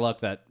down on her luck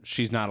that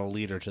she's not a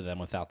leader to them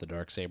without the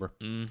Darksaber.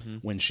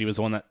 When she was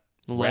the one that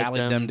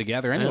rallied them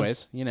together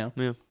anyways, Yeah.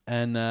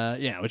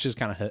 And, which is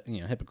kind of,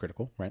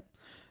 hypocritical, right?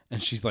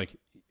 And she's like,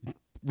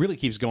 really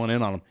keeps going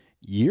in on him.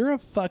 "You're a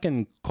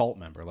fucking cult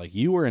member. Like,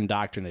 you were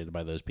indoctrinated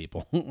by those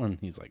people." And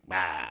he's like,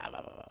 blah,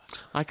 blah, blah.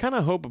 I kind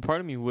of hope, a part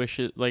of me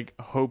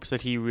hopes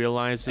that he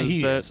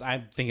realizes that.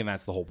 I'm thinking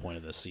that's the whole point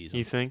of this season.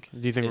 You think?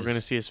 Do you think we're going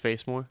to see his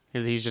face more?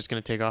 Is he's just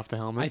going to take off the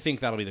helmet? I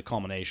think that'll be the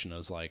culmination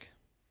of like,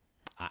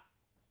 I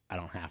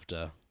don't have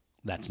to,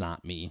 that's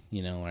not me,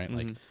 right?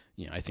 Like,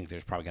 I think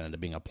there's probably going to end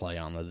up being a play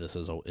on that this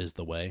is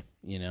the way,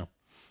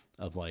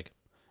 of like,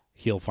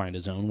 he'll find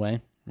his own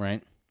way,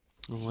 right?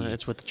 Well,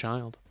 it's with the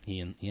child. He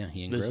and this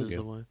Grogu. This is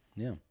the way.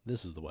 Yeah,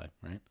 this is the way,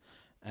 right?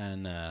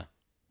 And, I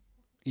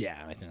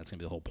think that's going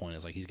to be the whole point,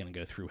 is like he's going to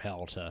go through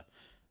hell to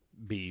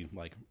be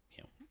like,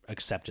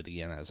 accepted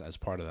again as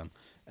part of them.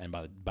 And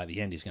by the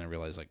end, he's going to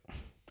realize like,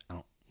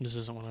 this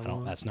isn't what I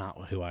want. That's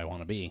not who I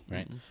want to be,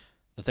 right?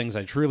 The things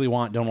I truly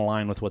want don't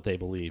align with what they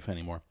believe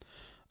anymore.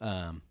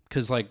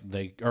 Because like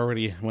they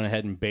already went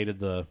ahead and baited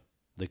the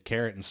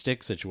carrot and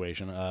stick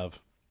situation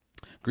of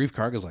Grief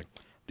Karga's like,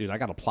 "Dude, I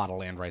got a plot of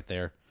land right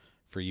there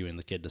for you and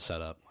the kid to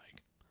set up.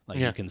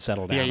 You can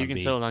settle down. Yeah, you can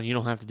settle down. You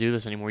don't have to do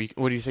this anymore.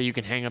 What do you say? You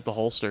can hang up the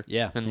holster.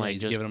 Yeah, and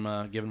he's giving him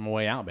a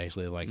way out,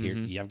 basically. Like,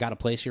 here, I've got a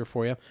place here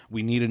for you.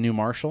 We need a new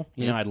marshal.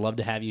 I'd love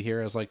to have you here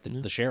as like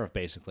the sheriff,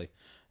 basically.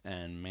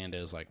 And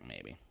Mando's like,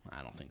 maybe.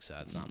 I don't think so.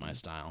 It's not my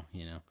style.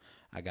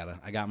 I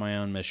got my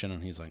own mission.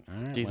 And he's like,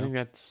 all right. Do you think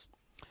that's?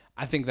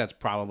 I think that's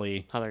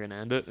probably how they're gonna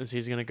end it. Is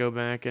he's gonna go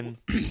back and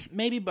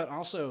maybe, but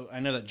also I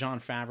know that Jon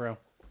Favreau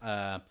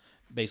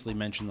basically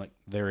mentioned like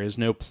there is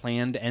no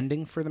planned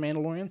ending for the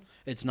Mandalorian.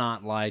 It's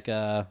not like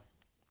like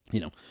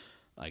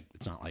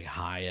it's not like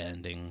high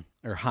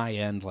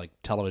end like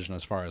television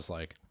as far as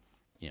like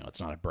it's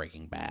not a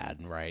Breaking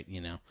Bad, right?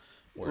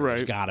 Where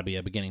there's got to be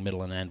a beginning,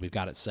 middle, and end. We've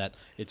got it set.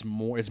 It's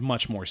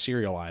much more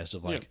serialized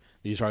of like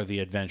these are the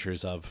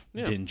adventures of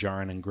Din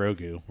Djarin and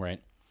Grogu,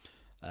 right?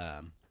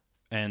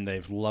 And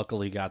they've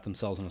luckily got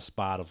themselves in a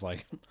spot of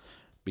like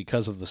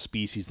because of the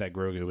species that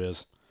Grogu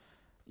is.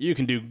 You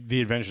can do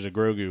the adventures of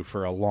Grogu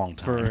for a long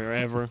time,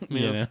 forever.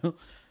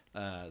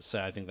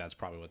 So I think that's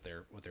probably what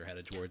they're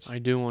headed towards. I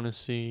do want to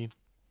see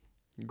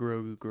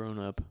Grogu grown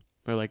up,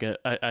 or like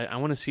I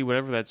want to see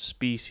whatever that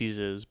species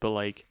is, but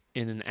like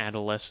in an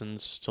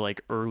adolescence to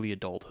like early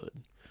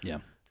adulthood. Yeah,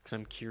 because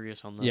I'm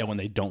curious on that. Yeah, when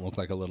they don't look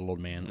like a little old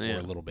man or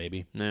a little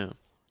baby. Yeah.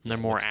 And they're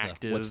more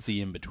active. What's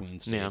the in-between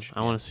stage? Yeah,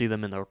 I want to see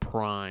them in their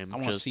prime. I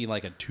want to see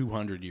like a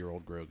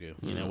 200-year-old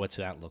Grogu. What's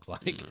that look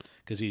like?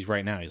 Because he's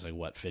like,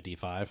 what,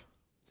 55?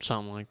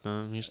 Something like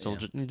that. He's still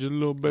just a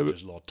little baby.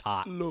 Just a little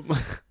tot.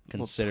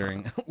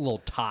 Considering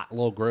little tot,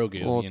 little Grogu.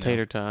 Little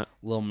tater tot.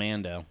 Little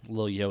Mando.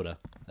 Little Yoda.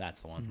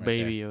 That's the one. Right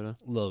Baby there.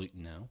 Yoda.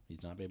 No,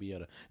 he's not Baby Yoda.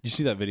 Did you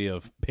see that video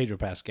of Pedro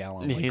Pascal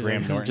on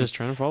Graham Norton? Just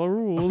trying to follow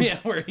rules. Yeah,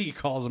 where he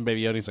calls him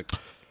Baby Yoda. He's like,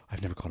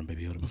 I've never called him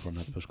Baby Yoda before. I'm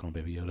not supposed to call him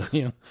Baby Yoda.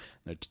 You know,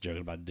 they're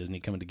joking about Disney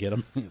coming to get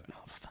him. He's like,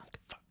 oh fuck.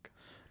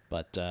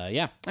 But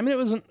yeah, I mean, it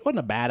wasn't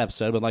a bad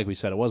episode, but like we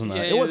said, it wasn't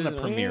a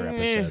premiere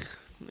episode.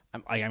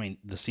 I mean,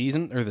 the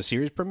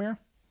series premiere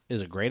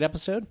is a great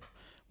episode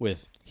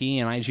with he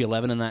and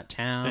IG-11 in that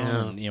town,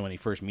 and you know when he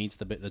first meets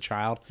the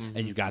child,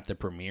 and you got the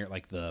premiere,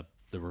 like the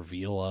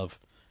reveal of,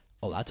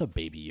 oh, that's a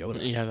Baby Yoda.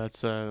 Yeah,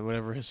 that's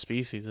whatever his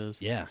species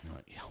is. Yeah,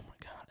 like, oh my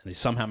god, and they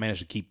somehow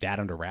managed to keep that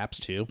under wraps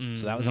too,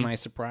 so that was a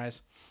nice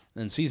surprise.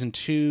 And then season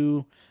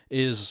 2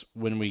 is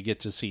when we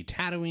get to see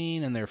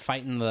Tatooine, and they're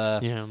fighting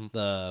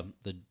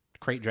the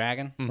crate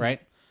dragon,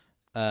 right?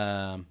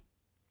 And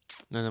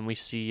then we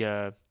see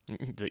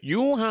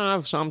you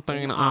have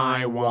something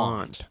I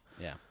want.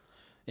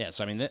 Yeah.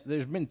 So I mean,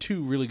 there's been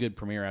 2 really good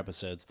premiere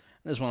episodes.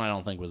 This one I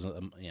don't think was,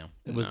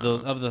 it was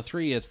of the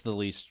 3, it's the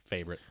least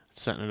favorite.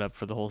 Setting it up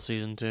for the whole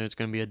season too. It's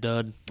gonna be a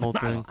dud. Whole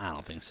thing. I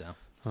don't think so.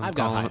 I've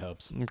got high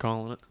hopes. I'm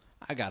calling it.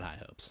 I got high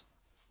hopes.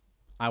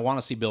 I want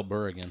to see Bill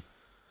Burr again.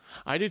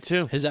 I do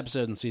too. His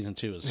episode in season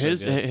 2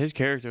 is his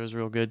character was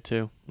real good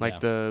too. Like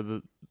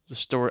the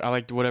story. I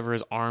liked whatever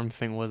his arm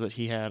thing was that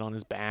he had on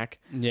his back.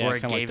 Yeah, or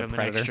it gave him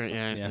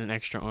an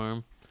extra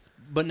arm.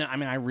 But no, I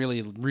mean, I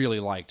really, really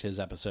liked his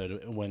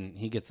episode when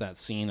he gets that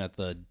scene at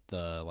the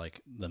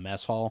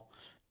mess hall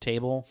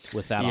table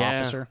with that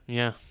officer.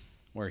 Yeah,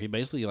 where he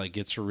basically like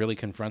gets to really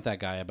confront that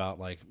guy about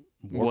like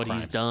what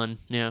crimes, he's done.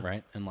 Yeah,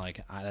 right, and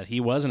like that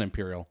he was an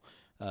Imperial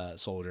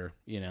soldier,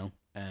 you know,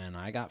 and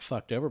I got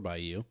fucked over by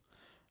you.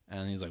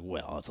 And he's like,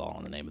 well, it's all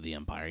in the name of the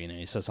Empire. You know,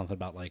 he says something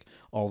about like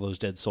all those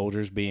dead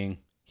soldiers being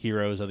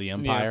heroes of the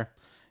Empire.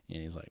 Yeah.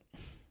 And he's like,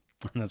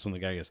 and that's when the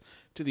guy goes,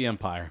 to the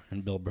Empire.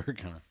 And Bill Burr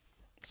kind of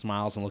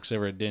smiles and looks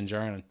over at Din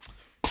Djarin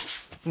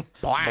and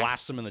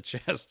blasts him in the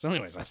chest.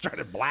 Anyways, I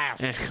started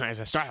blasting.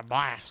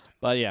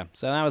 But yeah,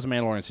 so that was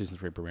Mandalorian season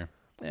 3 premiere.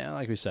 Yeah,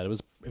 like we said, it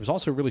was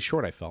also really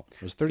short, I felt.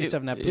 It was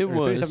 37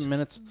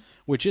 minutes,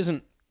 which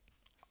isn't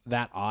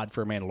that odd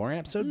for a Mandalorian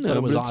episode, but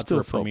it was odd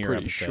for a premiere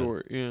episode.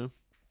 Short, yeah.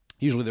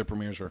 Usually their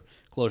premieres are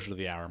closer to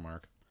the hour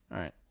mark. All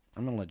right,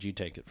 I'm gonna let you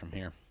take it from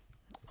here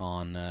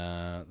on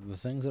the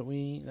things that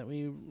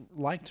we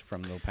liked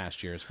from the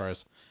past year as far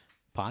as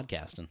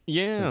podcasting.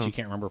 Yeah, since you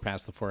can't remember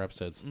past the 4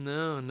 episodes.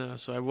 No.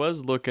 So I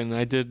was looking.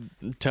 I did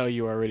tell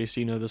you already,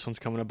 so you know this one's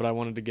coming up. But I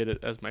wanted to get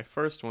it as my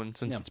first one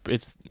since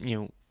it's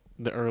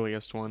the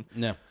earliest one.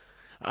 Yeah,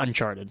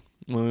 Uncharted.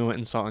 When we went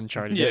and saw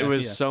Uncharted, it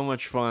was so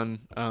much fun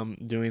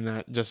doing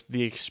that. Just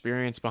the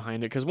experience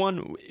behind it, because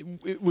one,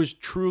 it was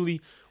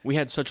truly, we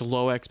had such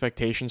low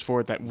expectations for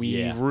it that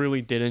we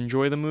really did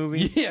enjoy the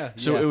movie.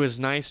 So it was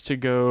nice to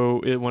go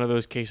in one of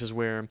those cases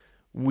where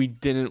we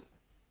didn't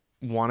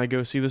want to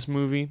go see this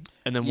movie,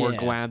 and then we're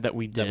glad that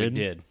we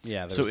did.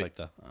 Yeah, there was like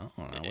wait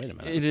a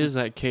minute. It is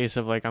that case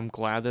of like, I'm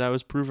glad that I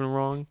was proven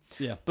wrong.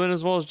 Yeah, but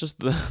as well as just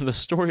the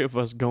story of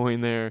us going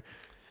there.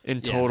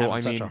 In total,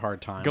 I mean, such a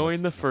hard time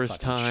going the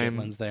first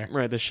time, there.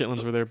 Right, the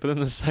Shitlins were there, but then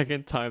the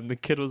second time, the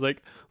kid was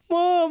like,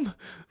 "Mom,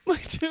 my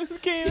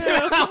tooth came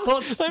out.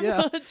 I'm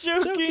not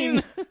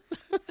joking."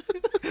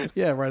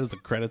 Yeah, right as the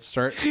credits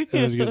start,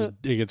 and it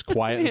gets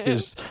quiet.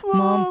 Yeah.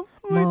 Mom,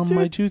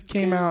 my tooth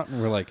came out,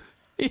 and we're like,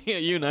 yeah,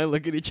 you and I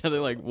look at each other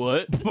like,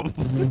 what?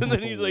 And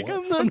then he's like,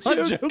 I'm not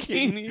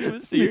joking. He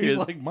was serious. He's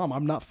like, Mom,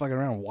 I'm not fucking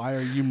around. Why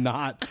are you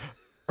not?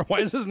 Why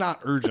is this not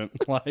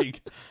urgent?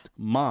 Like,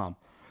 Mom.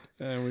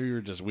 And we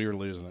were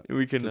losing it.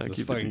 We could not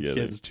keep it together.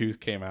 Kid's tooth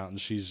came out,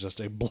 and she's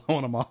just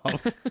blowing him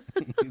off.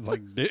 He's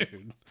like,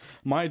 dude,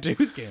 my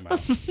tooth came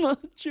out. I'm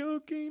not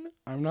joking.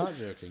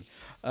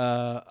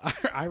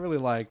 I really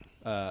like,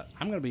 I'm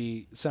going to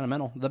be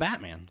sentimental, The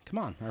Batman. Come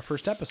on, our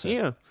first episode.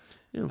 Yeah.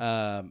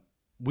 I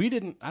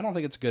don't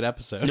think it's a good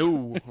episode.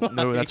 No,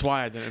 that's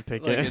why I didn't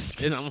pick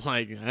it. I'm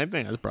like, I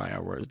think that's probably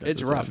our worst episode.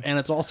 It's rough, and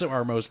it's also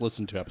our most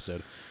listened to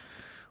episode.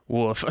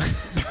 Woof.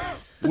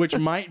 Which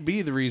might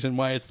be the reason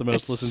why it's the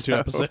most listened to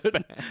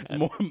episode.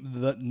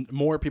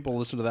 More people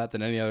listen to that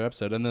than any other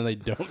episode, and then they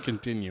don't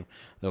continue.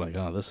 They're like,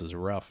 oh, this is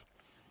rough.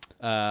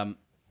 But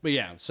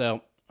yeah,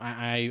 so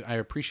I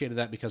appreciated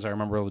that because I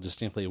remember really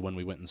distinctly when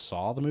we went and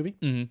saw the movie,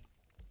 and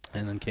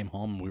then came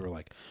home and we were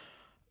like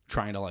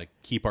trying to like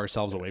keep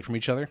ourselves away from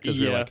each other because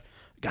we were like,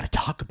 we gotta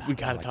talk about it. We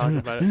gotta talk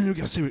about it. We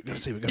gotta see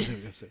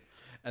it.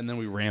 And then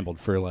we rambled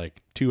for like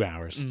 2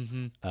 hours,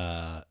 and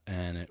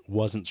it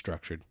wasn't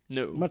structured.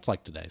 No, much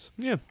like today's.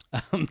 Yeah,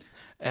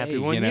 Happy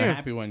 1 year.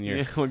 Happy 1 year.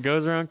 Yeah, what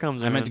goes around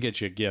comes around. I meant to get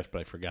you a gift,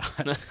 but I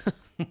forgot.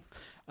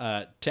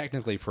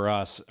 Technically, for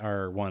us,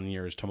 our 1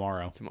 year is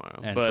tomorrow.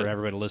 And for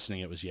everybody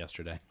listening, it was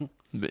yesterday.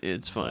 But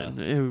it's fine.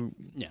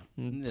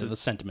 The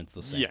sentiment's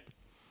the same.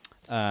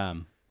 Yeah.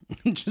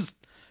 Just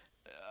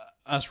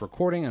us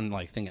recording and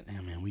like thinking,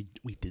 oh man, we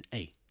did.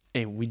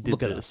 Hey, we did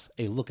look at us.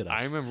 Hey, look at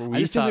us. I remember. I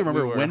distinctly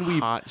remember when we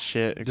hot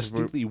shit.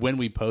 Distinctly when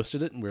we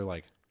posted it, and we were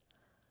like,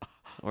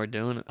 "We're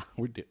doing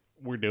it.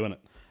 We're doing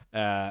it."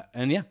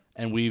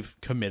 And we've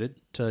committed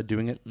to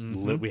doing it.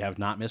 We have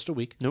not missed a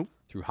week. Nope.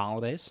 Through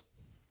holidays,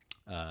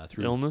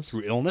 through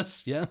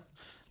illness. Yeah,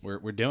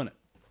 we're doing it.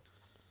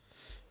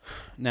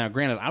 Now,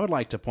 granted, I would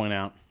like to point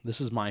out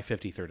this is my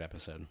 53rd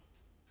episode.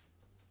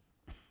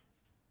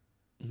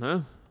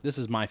 No. This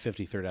is my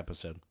 53rd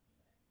episode.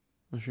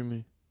 What you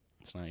mean?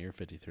 It's not your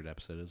 53rd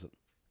episode, is it?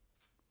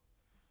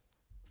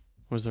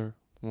 Was there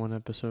one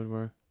episode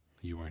where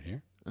you weren't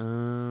here?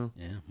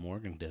 Yeah,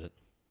 Morgan did it.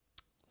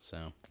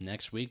 So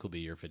next week will be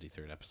your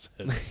 53rd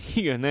episode.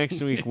 Yeah,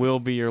 next week will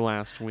be your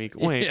last week.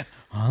 Wait, yeah.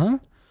 Huh?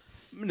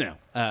 No.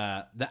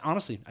 That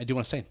honestly, I do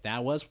want to say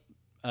that was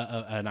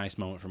a nice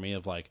moment for me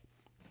of like,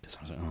 because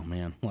I was like, oh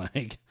man,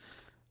 like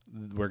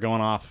we're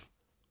going off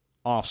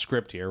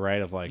script here,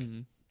 right? Of like,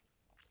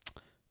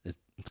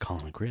 it's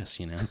Colin and Chris,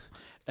 you know,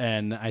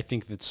 and I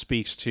think that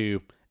speaks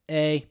to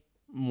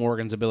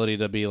Morgan's ability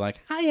to be like,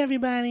 hi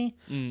everybody,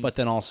 but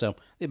then also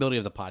the ability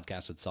of the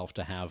podcast itself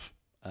to have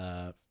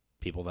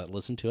people that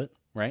listen to it,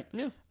 right?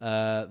 Yeah.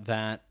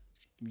 That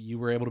you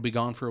were able to be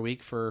gone for a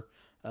week for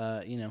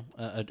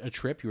a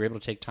trip. You were able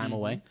to take time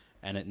away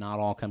and it not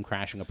all come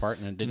crashing apart,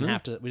 and it didn't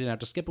have to. We didn't have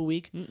to skip a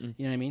week. You know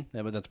what I mean?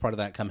 That's part of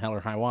that. Come hell or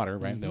high water,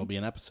 right? There will be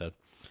an episode,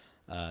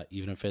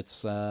 even if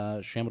it's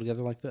shambled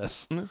together like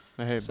this.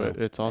 Hey, so,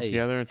 but it's all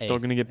together. It's still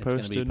going to get posted.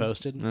 It's going to be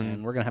posted,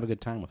 and we're going to have a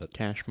good time with it.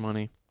 Cash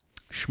money,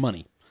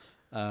 shmoney.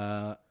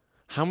 How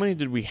many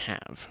did we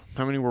have?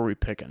 How many were we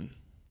picking?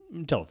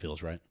 Until it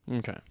feels right.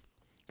 Okay,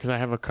 because I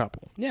have a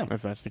couple. Yeah,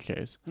 if that's the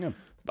case. Yeah,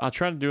 I'll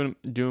try to do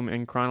them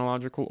in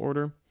chronological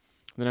order.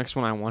 The next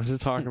one I wanted to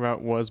talk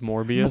about was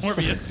Morbius.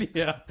 Morbius,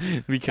 yeah.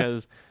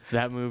 Because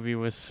that movie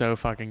was so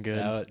fucking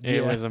good.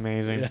 It was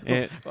amazing.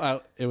 Yeah.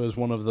 It was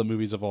one of the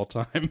movies of all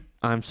time.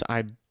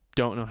 I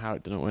don't know how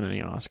it didn't win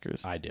any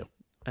Oscars. I do.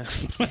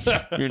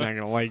 You're not going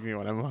to like me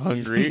when I'm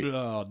hungry.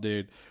 Oh,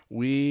 dude.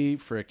 We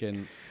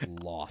freaking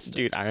lost it.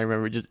 Dude, I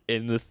remember just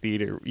in the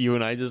theater, you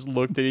and I just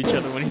looked at each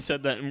other when he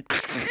said that. And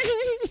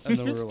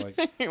then we were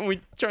like... we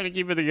trying to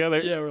keep it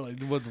together. Yeah, we're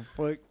like, what the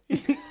fuck?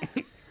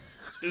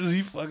 Is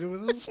he fucking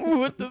with us?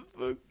 What the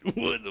fuck?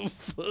 What the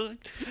fuck?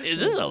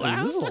 Is this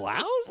allowed? Is this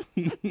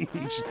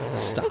allowed?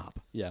 Stop.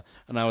 Yeah.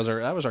 And that was our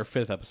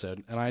 5th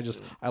episode. And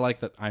I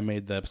like that I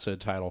made the episode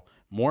title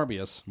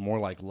Morbius, more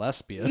like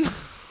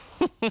lesbians.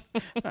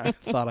 I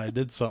thought I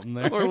did something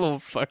there. We're little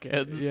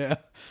fuckheads. Yeah.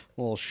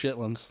 Little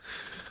shitlins.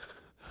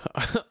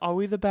 Are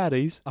we the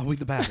baddies? Are we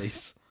the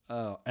baddies?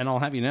 And I'll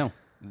have you know,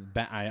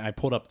 I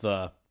pulled up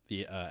the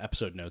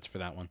episode notes for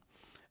that one.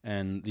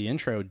 And the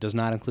intro does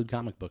not include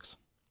comic books.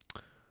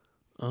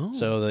 Oh.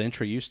 So the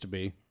intro used to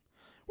be,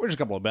 we're just a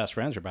couple of best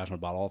friends who are passionate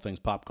about all things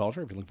pop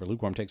culture. If you're looking for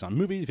lukewarm takes on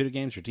movies, video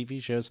games, or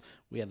TV shows,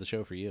 we have the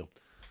show for you.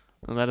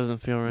 Well, that doesn't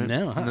feel right.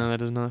 No, huh? No, that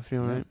does not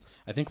feel right.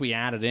 I think we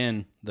added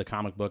in the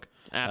comic book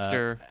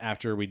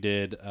after we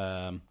did.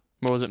 What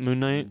was it? Moon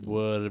Knight?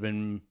 Would have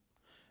been.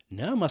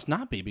 No, must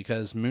not be,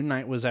 because Moon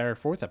Knight was our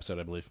 4th episode,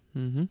 I believe.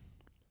 Mm-hmm.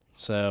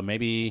 So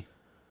maybe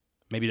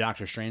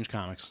Doctor Strange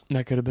comics.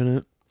 That could have been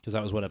it. Because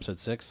that was what,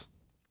 episode 6?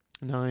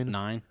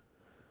 9.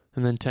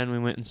 And then 10 we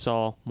went and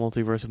saw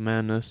Multiverse of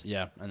Madness.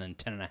 Yeah, and then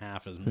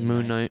 10.5 is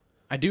Moon Knight.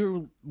 I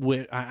do.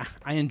 I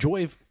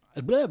enjoy.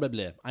 Blah blah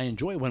blah. I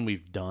enjoy when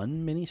we've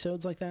done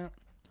minisodes like that.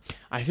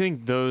 I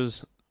think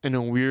those, in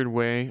a weird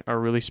way, are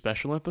really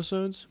special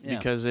episodes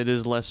because it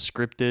is less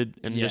scripted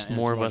and just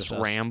more of us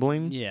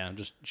rambling. Yeah,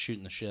 just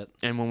shooting the shit.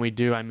 And when we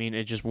do, I mean,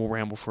 it just will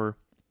ramble for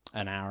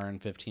an hour and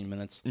 15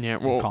 minutes. Yeah,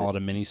 we'll call it a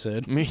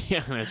minisode.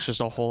 Yeah, it's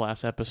just a whole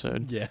ass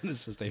episode. Yeah,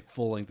 it's just a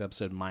full length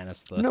episode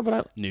minus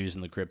the news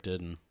and the cryptid.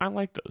 And I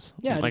like those.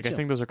 Yeah, I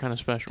think those are kind of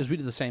special because we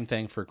did the same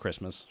thing for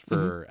Christmas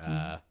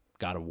for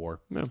God of War.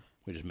 Yeah.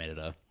 We just made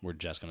it we're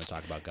just going to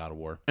talk about God of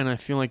War. And I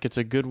feel like it's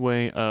a good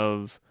way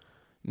of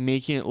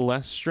making it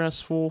less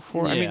stressful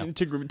for... Yeah. I mean,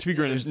 to be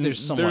granted,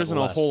 there isn't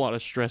a whole lot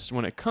of stress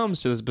when it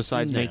comes to this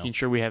besides making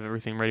sure we have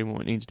everything ready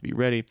when it needs to be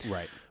ready.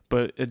 Right.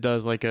 But it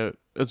does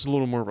it's a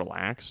little more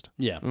relaxed.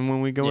 Yeah. And when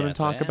we go in and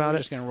talk about we're it...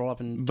 just going to roll up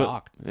and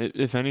talk.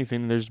 If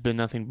anything, there's been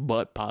nothing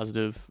but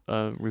positive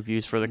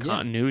reviews for the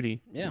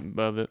continuity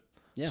of it.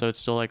 Yeah. So it's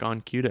still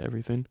on cue to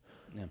everything.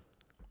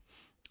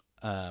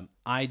 Yeah.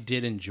 I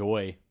did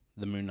enjoy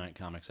the Moon Knight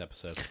comics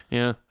episode.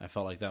 Yeah. I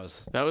felt like that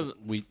was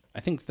I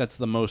think that's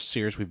the most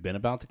serious we've been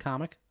about the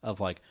comic of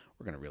we're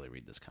going to really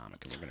read this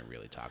comic and we're going to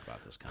really talk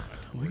about this comic.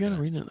 We got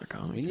to read another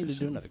comic. We need to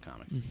do another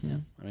comic. Mm-hmm. Yeah.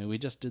 I mean, we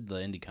just did the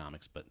indie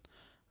comics, but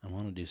I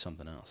want to do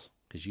something else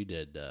because you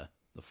did the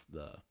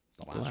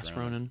last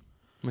Ronin,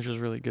 which was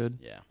really good.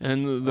 Yeah.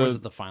 And was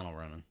it the final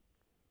Ronin?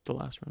 The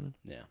last Ronin.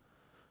 Yeah.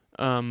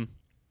 And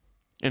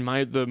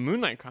the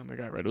Moon Knight comic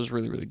I read was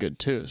really, really good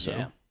too.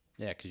 So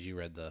yeah, because you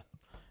read the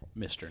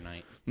Mr.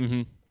 Knight.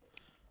 Mm-hmm.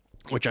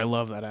 Which I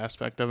love that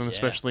aspect of him,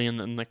 especially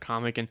in the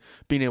comic and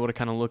being able to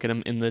kind of look at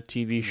him in the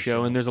TV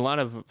show. And there's a lot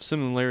of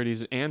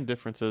similarities and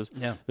differences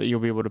that you'll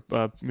be able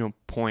to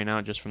point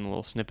out just from the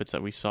little snippets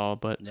that we saw.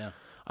 But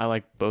I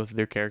like both of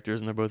their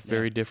characters, and they're both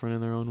very different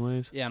in their own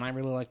ways. Yeah, and I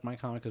really liked my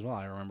comic as well.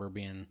 I remember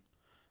being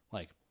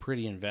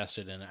pretty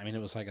invested in it. I mean,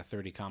 it was like a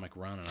 30 comic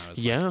run, and I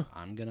was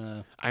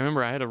I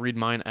remember I had to read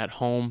mine at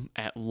home,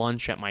 at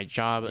lunch, at my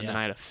job, and then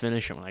I had to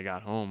finish it when I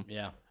got home.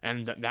 Yeah.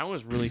 And that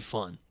was really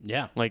fun.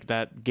 Yeah.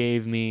 That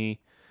gave me...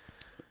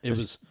 It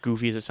was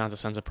goofy as it sounds, a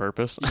sense of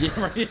purpose. Yeah,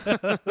 right.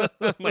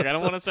 I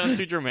don't want to sound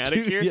too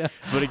dramatic here,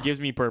 but it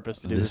gives me purpose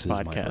to do this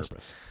podcast.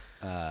 This is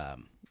my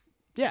purpose.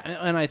 Yeah,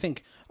 and I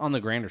think on the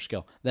grander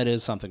scale, that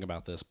is something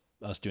about this.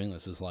 Us doing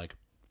this is like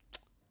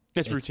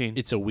it's routine.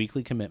 It's a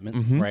weekly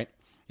commitment, right?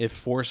 It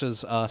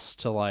forces us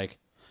to like,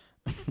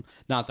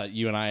 not that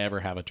you and I ever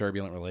have a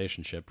turbulent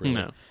relationship, really,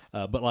 no.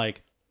 But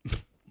like.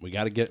 We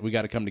got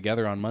to come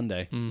together on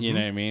Monday. You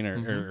know what I mean,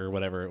 or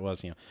whatever it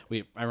was. You know,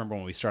 I remember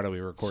when we started,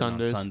 we were recording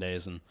on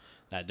Sundays, and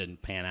that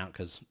didn't pan out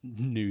because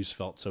news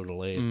felt so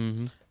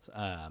delayed.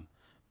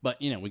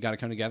 But you know, we got to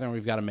come together, and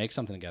we've got to make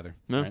something together,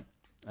 right?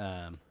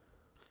 And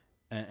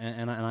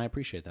I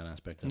appreciate that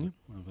aspect of it.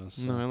 Of us,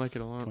 I like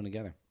it a lot. Coming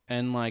together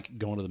and like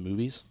going to the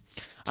movies.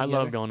 I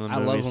love going to the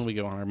movies. I love when we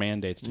go on our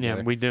man dates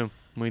together. Yeah, we do.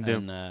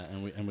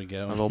 And we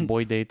go our little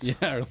boy dates. Yeah,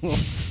 our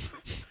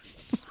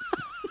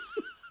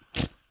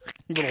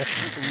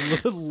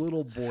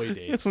little boy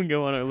dates. We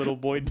go on our little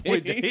boy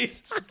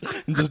dates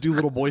and just do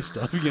little boy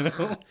stuff, you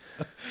know.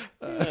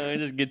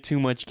 Just get too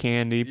much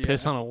candy,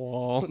 piss on a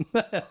wall,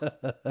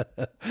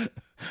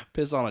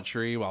 piss on a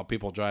tree while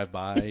people drive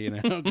by, you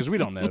know, because we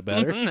don't know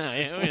better.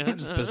 We're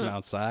just pissing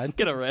outside,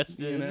 get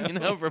arrested, you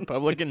know, for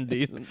public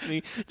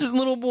indecency. Just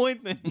little boy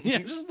things. Yeah,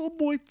 just little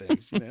boy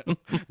things, you know.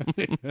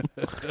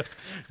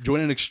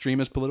 Join an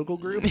extremist political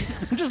group.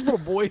 Just little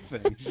boy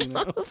things, you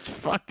know. Just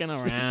fucking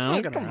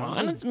around. Come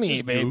on, it's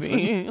me,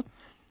 baby.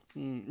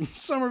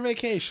 Summer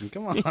vacation.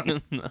 Come on.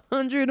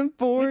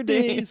 104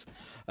 days.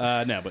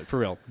 No, but for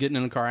real, getting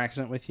in a car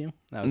accident with you,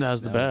 that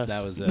was the best.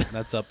 That was it.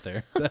 That's up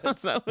there.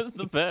 That was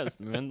the best,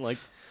 man. Like,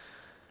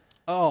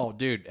 oh,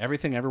 dude,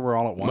 Everything Everywhere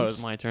All at Once. Well, it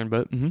was my turn,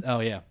 but oh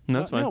yeah,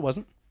 that's fine. No, it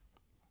wasn't.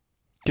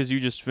 Because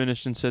you just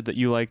finished and said that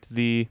you liked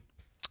the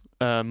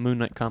Moon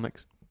Knight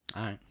comics.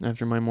 All right.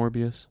 After my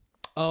Morbius.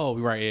 Oh,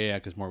 right, yeah,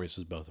 because Morbius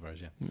was both of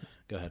ours. Yeah,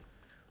 go ahead.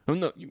 Oh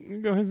no,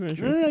 you go ahead and finish.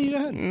 No, you go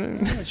ahead. No,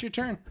 it's your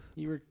turn.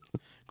 You were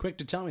quick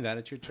to tell me that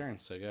it's your turn,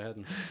 so go ahead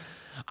and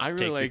I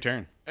really take like your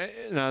turn.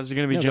 No, it's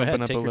going to be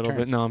jumping up a little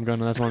bit. No, I'm going.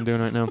 That's what I'm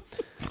doing right now.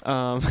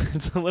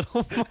 It's a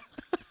little.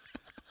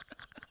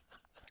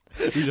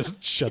 You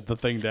just shut the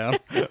thing down.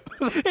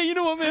 Hey, you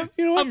know what, man?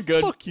 You know what? I'm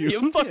good. Fuck you.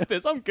 Yeah, fuck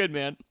this. I'm good,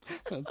 man.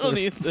 I don't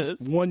need this.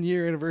 1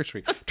 year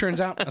anniversary.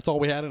 Turns out that's all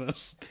we had in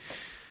us.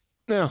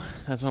 No,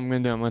 that's what I'm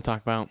going to do. I'm going to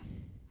talk about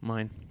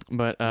mine.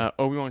 But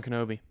Obi-Wan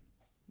Kenobi.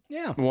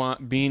 Yeah.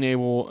 Being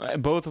able,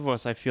 both of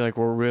us, I feel like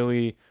we're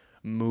really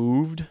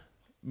moved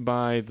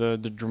by the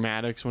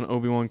dramatics when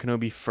Obi-Wan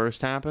Kenobi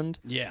first happened.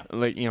 Yeah.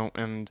 Like, you know,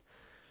 and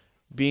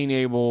being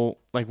able,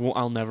 like,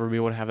 I'll never be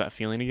able to have that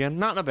feeling again.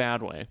 Not in a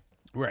bad way.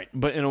 Right.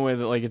 But in a way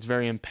that, like, it's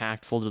very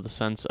impactful to the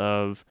sense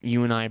of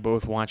you and I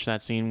both watched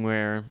that scene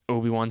where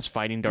Obi-Wan's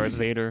fighting Darth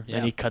Vader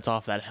and he cuts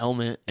off that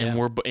helmet and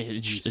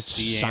it's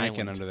see silent.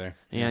 Anakin under there.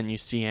 Yeah, and you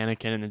see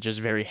Anakin and it's just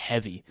very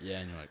heavy. Yeah,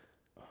 and you're like,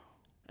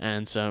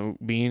 and so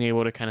being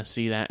able to kind of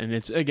see that, and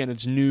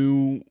it's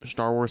new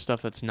Star Wars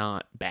stuff that's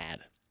not bad.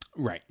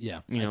 Right,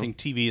 yeah. I think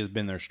TV has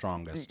been their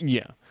strongest.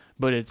 Yeah,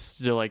 but it's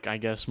still, like, I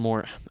guess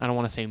more, I don't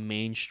want to say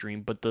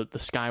mainstream, but the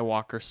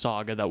Skywalker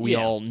saga that we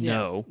all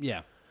know.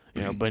 Yeah.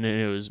 You know, but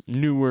it was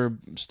newer,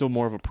 still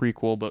more of a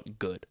prequel, but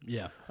good.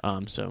 Yeah.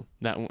 So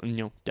that one, you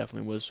know,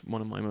 definitely was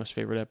one of my most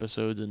favorite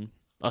episodes, and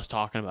us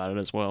talking about it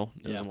as well.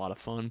 It was a lot of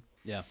fun.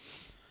 Yeah.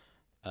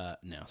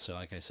 No, so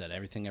like I said,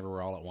 Everything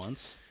Everywhere All at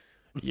Once.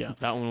 Yeah,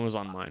 that one was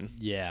on mine.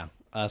 Yeah.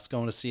 Us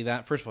going to see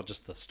that. First of all,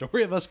 just the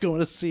story of us going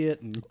to see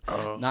it and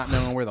not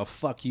knowing where the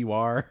fuck you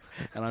are.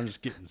 And I'm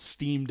just getting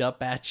steamed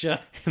up at you.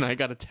 And I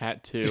got a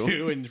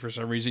tattoo. And for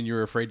some reason, you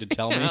were afraid to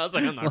tell me. I was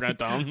like, I'm not going to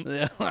tell him.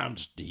 Yeah, I'm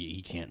just,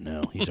 he can't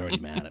know. He's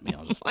already mad at me.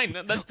 I'll just. I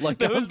know.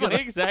 That was my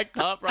exact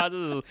thought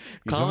process.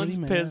 Colin's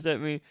pissed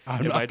at me.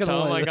 If I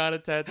tell him I got a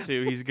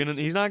tattoo, he's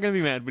not going to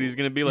be mad, but he's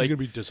going to be like. He's going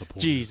to be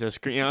disappointed. Jesus.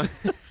 You know?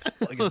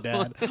 Like a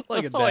dad.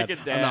 Like a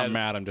dad. I'm not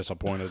mad. I'm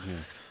disappointed. Yeah.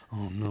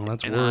 Oh, no,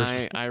 that's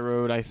worse. I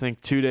rode, I think,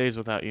 2 days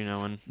without you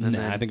knowing.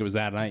 I think it was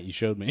that night you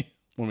showed me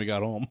when we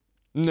got home.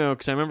 No,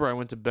 because I remember I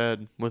went to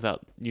bed without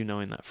you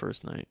knowing that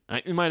first night.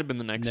 It might have been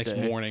the next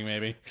day. Morning,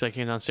 maybe. Because I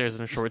came downstairs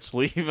in a short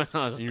sleeve. And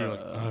I was you're like,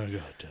 I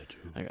got a tattoo.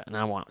 And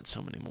I wanted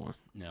so many more.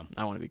 Yeah.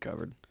 I want to be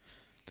covered.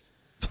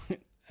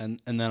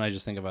 and then I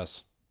just think of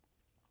us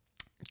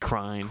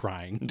crying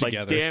together,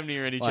 like damn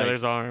near in each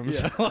other's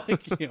arms.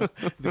 Yeah,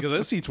 because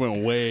those seats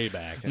went way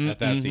back at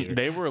that theater.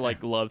 They were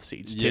like love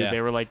seats too.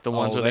 They were like the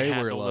ones where they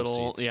had the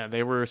little seats. Yeah,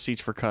 they were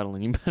seats for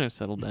cuddling. You better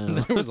settle down.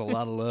 There was a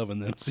lot of love in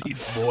them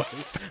seats, boy.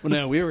 Well,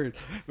 no, we were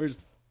you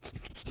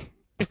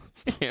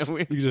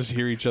just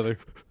hear each other.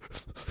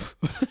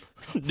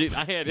 Dude,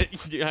 I had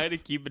to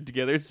keep it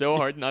together so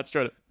hard not to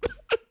try to.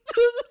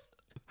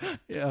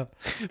 Yeah,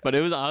 but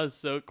I was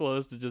so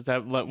close to just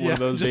let one of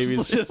those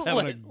babies just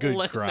having a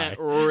good cry. That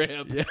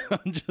rip. Yeah,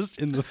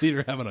 just in the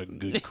theater having a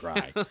good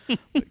cry,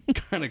 the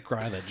kind of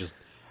cry that just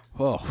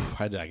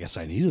I guess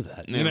I needed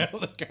that. You know,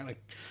 the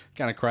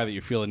kind of cry that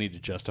you feel the need to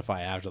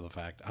justify after the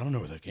fact. I don't know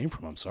where that came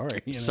from. I'm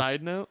sorry. You know?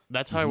 Side note: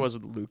 that's how I was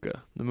with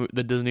Luca,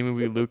 the Disney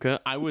movie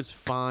Luca. I was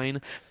fine.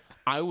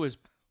 I was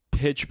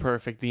pitch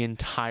perfect the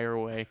entire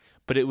way,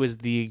 but it was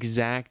the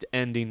exact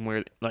ending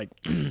where, like,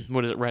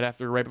 what is it?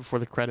 Right before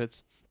the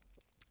credits.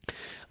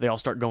 They all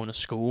start going to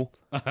school,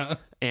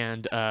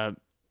 and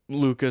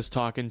Lucas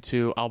talking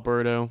to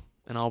Alberto,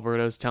 and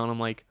Alberto's telling him,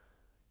 like,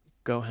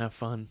 go have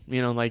fun.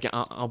 You know, like,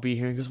 I'll be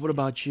here. He goes, what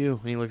about you?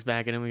 And he looks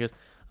back at him and he goes,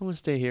 I want to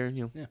stay here,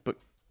 you know, but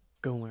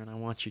go learn. I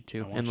want you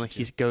to. And, like,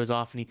 he goes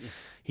off and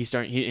it's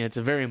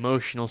a very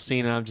emotional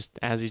scene. And I'm just,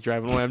 as he's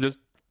driving away, I'm just,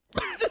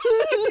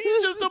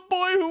 he's just a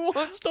boy who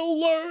wants to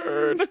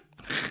learn.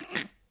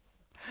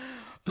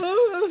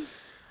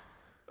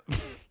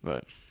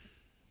 But,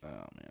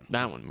 oh man,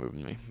 that one moved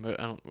me. But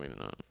I don't really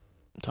not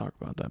talk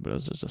about that. But it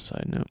was just a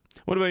side note.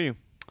 What about you?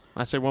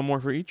 I say one more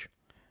for each.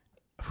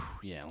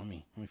 Yeah, let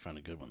me find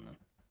a good one then.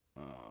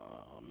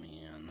 Oh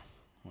man,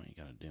 why you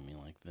gotta do me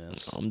like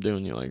this? I'm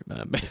doing you like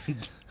that, baby.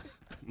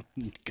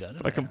 You got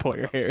it. I can pull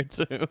your hair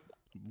too.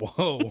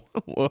 Whoa,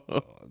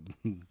 whoa.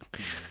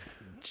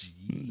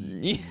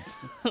 Jeez.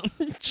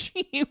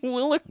 Gee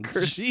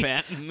willikers,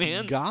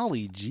 Batman.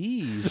 Golly,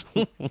 jeez.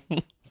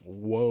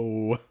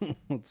 Whoa.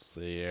 Let's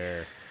see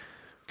here.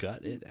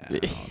 Cut it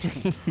out.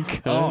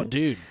 Oh,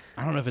 dude.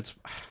 I don't know if it's...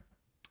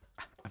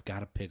 I've got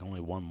to pick only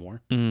one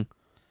more. Mm.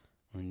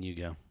 When you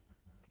go.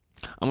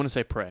 I'm going to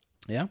say Prey.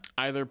 Yeah?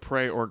 Either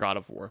Prey or God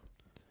of War.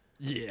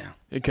 Yeah.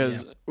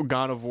 Because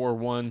God of War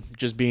 1,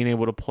 just being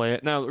able to play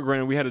it. Now,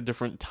 granted, we had a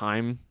different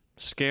time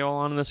scale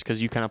on this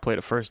because you kind of played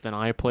it first, then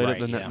I played it.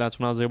 Then that's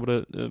when I was able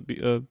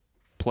to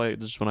play it.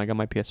 This is when I got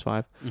my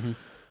PS5.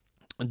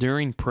 Mm-hmm.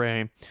 During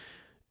Prey,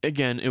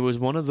 again, it was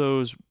one of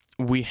those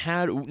we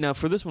had. Now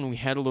for this one, we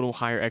had a little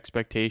higher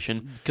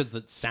expectation because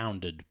it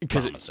sounded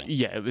promising.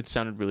 It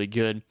sounded really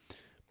good,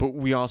 but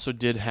we also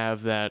did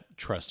have that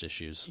trust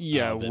issues. With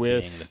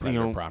being the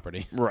Predator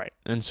property, right?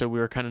 And so we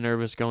were kind of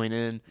nervous going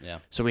in. Yeah.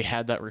 So we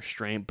had that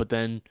restraint, but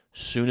then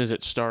soon as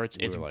it starts,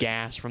 it's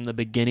gas from the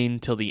beginning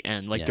till the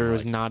end. Like there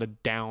was not a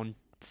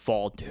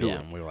downfall to it.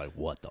 Yeah, and we were like,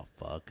 "What the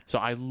fuck?" So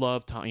I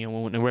love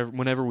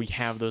whenever we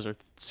have those or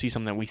see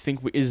something that we think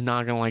is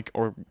not gonna like,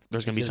 or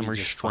there's gonna be some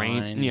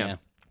restraint. Yeah.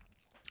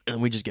 And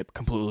we just get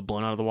completely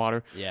blown out of the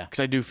water. Yeah. Because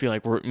I do feel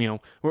like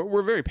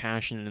we're very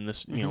passionate in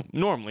this. You know,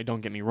 normally, don't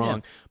get me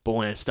wrong, but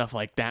when it's stuff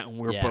like that, and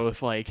we're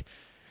both like,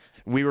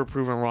 we were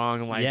proven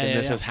wrong. Like, and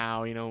this is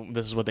how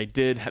this is what they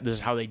did. This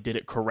is how they did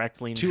it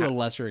correctly. To a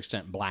lesser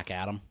extent, Black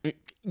Adam.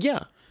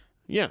 Yeah.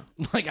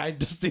 Like I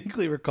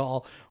distinctly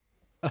recall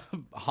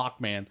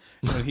Hawkman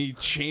when he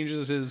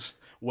changes his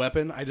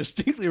weapon. I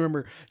distinctly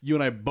remember you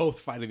and I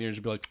both fighting there and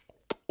just be like,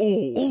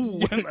 oh,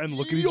 and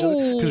look at each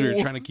other because we were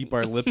trying to keep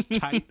our lips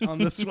tight on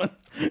this one.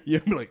 Yeah,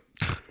 be like,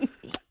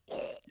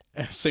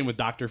 same with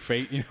Dr.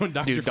 Fate.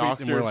 Dr. Fate,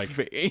 and we're like,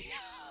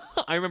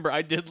 I remember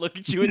I did look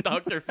at you and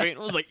Dr. Fate and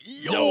was like,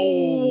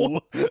 yo,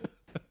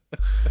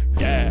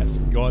 gas,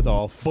 what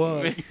the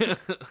fuck?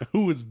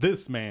 Who is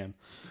this man?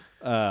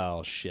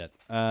 Oh shit.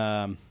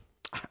 I've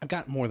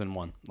got more than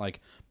one.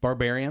 Like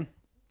Barbarian.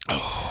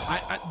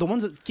 The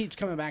ones that keeps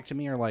coming back to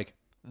me are like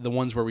the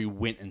ones where we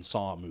went and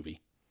saw a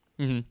movie.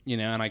 Mm-hmm.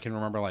 And I can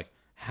remember like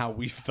how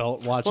we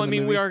felt watching. Well, I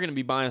mean, the movie. We are going to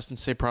be biased and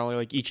say probably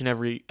like each and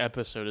every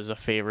episode is a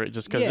favorite,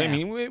 just because I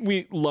mean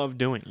we love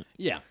doing it.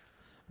 Yeah,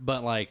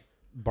 but like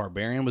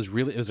Barbarian was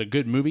a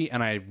good movie,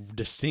 and I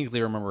distinctly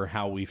remember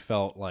how we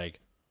felt like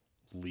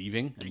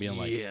leaving and being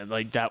like,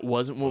 like that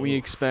wasn't what we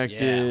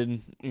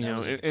expected. In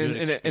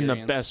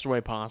the best way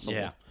possible.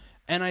 Yeah,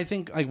 and I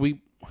think we've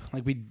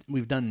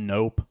done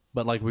Nope,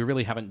 but like we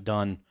really haven't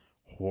done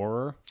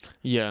horror.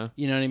 Yeah.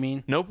 You know what I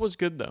mean? Nope was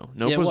good, though.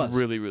 Nope was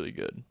really, really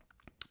good.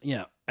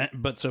 Yeah.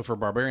 But so for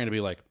Barbarian to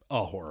be like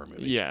a horror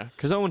movie. Yeah.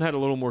 Because that one had a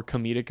little more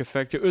comedic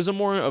effect. It was a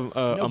more of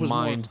a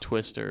mind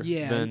twister.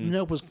 Yeah.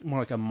 Nope was more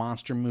like a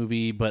monster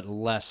movie, but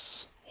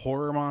less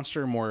horror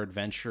monster, more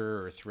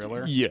adventure or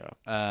thriller. Yeah.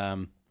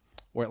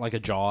 Or like a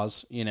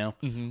Jaws,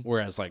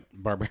 Whereas like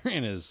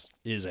Barbarian is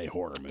a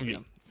horror movie. Yeah.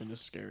 It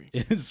is scary.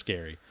 It is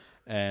scary.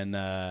 And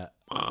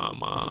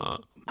Mama.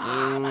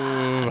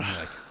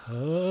 Like,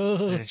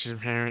 and she's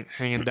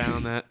hanging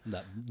down that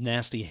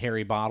nasty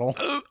hairy bottle.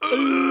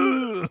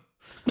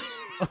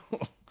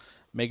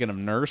 Making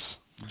him nurse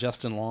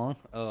Justin Long.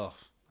 Ugh.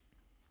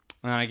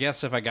 I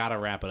guess if I gotta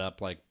wrap it up,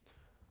 like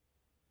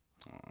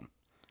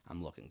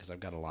I'm looking because I've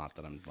got a lot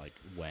that I'm like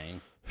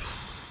weighing.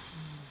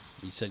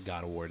 You said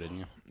God of War, didn't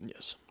you?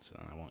 Yes. So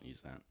I won't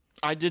use that.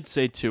 I did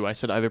say 2. I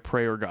said either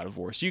Prey or God of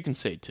War, so you can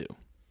say 2.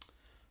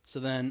 So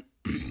then,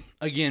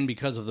 again,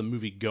 because of the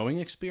movie going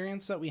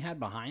experience that we had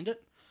behind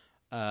it,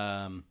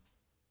 oh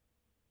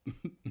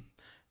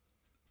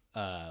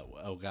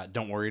God,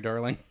 Don't Worry,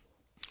 Darling.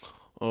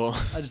 Oh,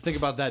 I just think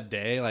about that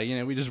day. Like,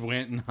 we just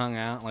went and hung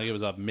out. Like, it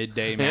was a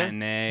midday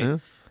matinee. Yeah.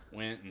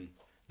 Went and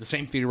the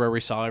same theater where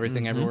we saw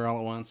everything everywhere all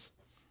at once.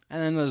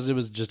 And then it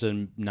was just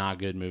a not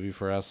good movie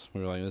for us.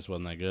 We were like, this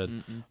wasn't that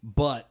good.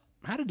 But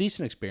had a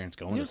decent experience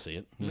going to see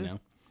it, you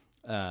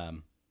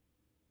know.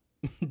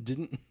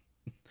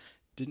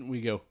 Didn't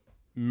we go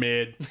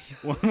mid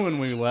when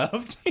we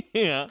left?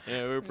 Yeah,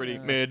 we were pretty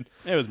mid.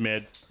 It was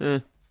mid.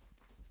 I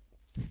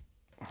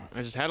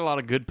just had a lot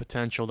of good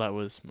potential that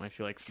was, I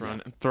feel like,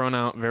 thrown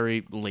out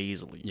very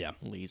lazily. Yeah.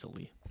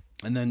 Lazily.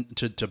 And then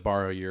to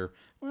borrow your,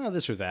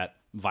 this or that,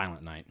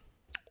 Violent Night.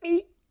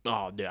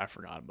 Oh, dude, I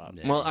forgot about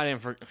it. Yeah. Well, I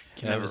didn't forget.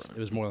 It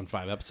was more than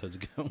 5 episodes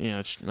ago.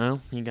 Yeah,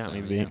 you got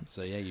me beat. Yeah.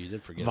 So, yeah, you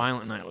did forget.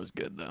 Violent Night was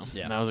good, though.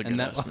 Yeah. That was a good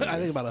movie. I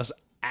think about us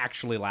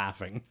actually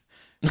laughing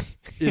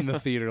in the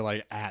theater,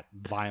 like, at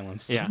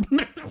violence. Yeah.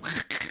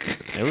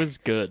 It was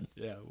good.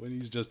 Yeah, when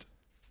he's just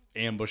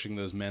ambushing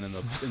those men in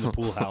the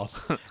pool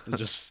house and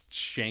just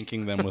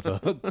shanking them with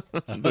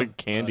a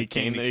candy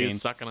cane that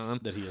he's sucking on.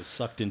 That he has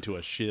sucked into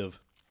a shiv.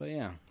 But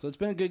yeah, so it's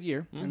been a good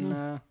year. Mm-hmm.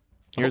 And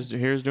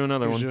here's to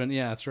another one.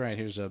 Yeah, that's right.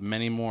 Here's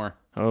many more.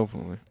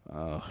 Hopefully.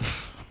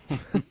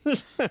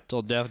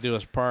 Till death do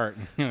us part.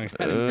 I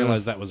didn't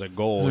realize that was a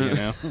goal,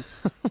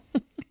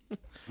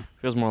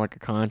 Feels more like a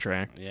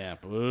contract. Yeah,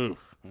 boo.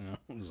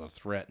 It was a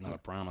threat, not a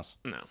promise.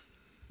 No,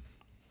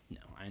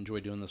 I enjoy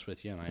doing this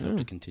with you, and I hope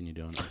to continue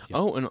doing it with you.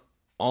 Oh, and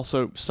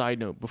also, side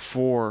note,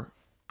 before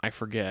I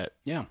forget.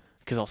 Yeah.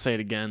 Because I'll say it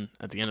again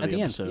at the end of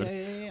the episode.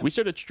 Yeah. We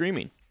started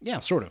streaming. Yeah,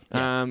 sort of.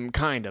 Yeah.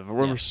 Kind of.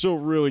 We're still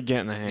really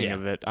getting the hang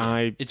of it.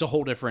 Yeah. It's a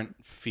whole different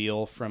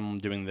feel from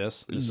doing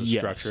this. This is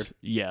structured.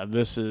 Yeah,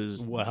 this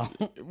is... Well,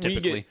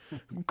 typically.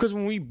 Because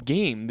when we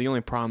game, the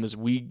only problem is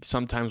we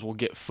sometimes will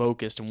get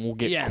focused and we'll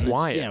get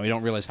quiet. Yeah, we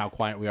don't realize how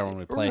quiet we are when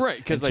we play.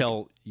 Right.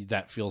 Until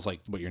that feels like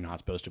what you're not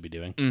supposed to be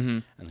doing. Mm-hmm.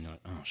 And then you're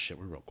like, oh, shit,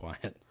 we're real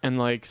quiet. And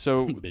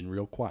so... We've been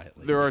real quiet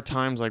lately. There are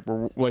times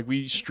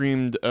we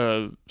streamed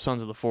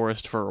Sons of the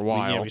Forest for a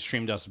while. Yeah, we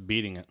streamed us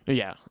beating it.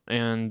 Yeah,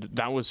 and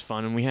that was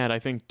fun. And we had, I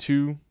think,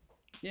 2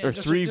 or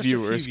 3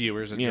 viewers. A few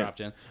viewers that dropped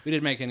in. We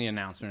didn't make any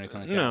announcement or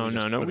anything like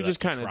that. No. We just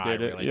kind of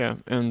did it. Really. Yeah,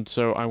 and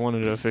so I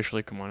wanted to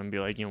officially come on and be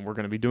like, we're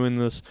going to be doing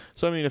this.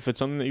 So, I mean, if it's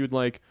something that you'd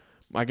like,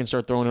 I can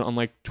start throwing it on,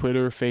 like,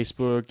 Twitter,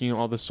 Facebook,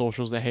 all the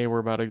socials that, hey, we're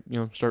about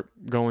to, start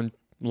going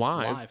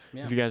live.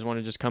 Yeah. If you guys want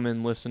to just come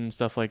in, listen, and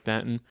stuff like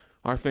that. And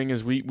our thing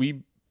is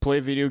we play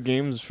video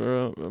games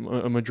for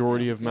a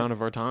majority of amount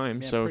of our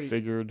time, so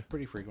figured...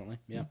 Pretty frequently,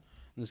 yeah. And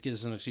this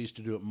gives us an excuse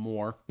to do it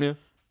more. Yeah.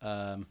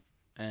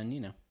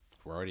 And,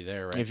 we're already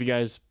there, right? If you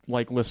guys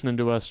like listening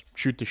to us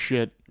shoot the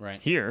shit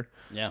here,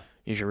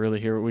 you should really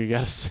hear what we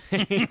got to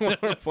say when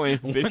we're playing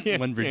video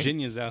when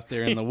Virginia's out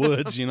there in the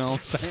woods, you know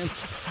what I'm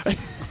saying?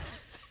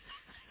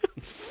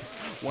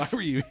 Why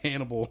were you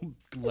Hannibal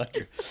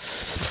Lecter?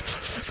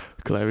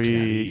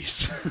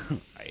 Clarice.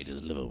 I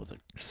just live with a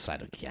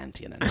side of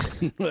Chianti and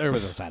there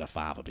was a side of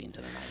fava beans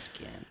and a nice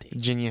Chianti.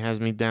 Virginia has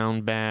me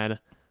down bad.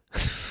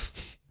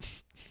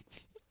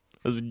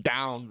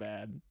 Down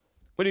bad.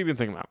 What have you been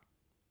thinking about?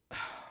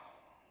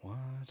 What?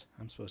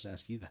 I'm supposed to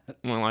ask you that.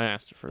 Well, I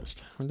asked you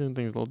first. We're doing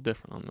things a little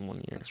different on the 1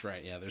 year. That's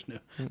right. Yeah, there's no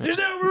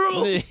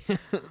rules.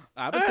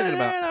 I've been thinking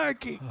about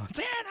anarchy. It's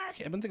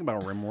anarchy. I've been thinking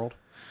about RimWorld.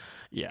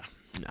 Yeah,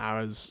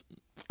 I'm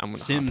gonna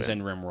Sims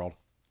and RimWorld.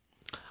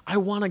 I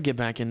want to get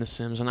back into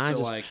Sims, and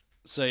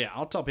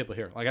I'll tell people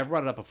here. Like I've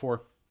brought it up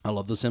before. I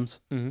love The Sims.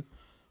 Mm-hmm.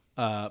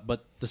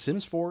 But The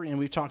Sims 4, and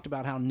we've talked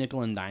about how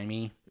nickel and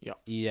dimey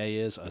EA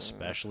is,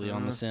 especially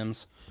on The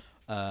Sims.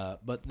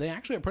 But they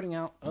actually are putting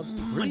out a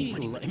pretty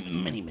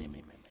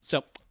many.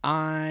 So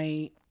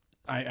I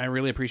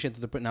really appreciate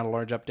that they're putting out a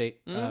large update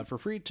for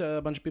free to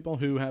a bunch of people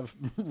who have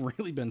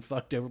really been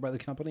fucked over by the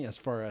company as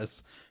far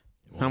as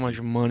how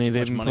much money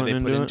they put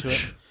into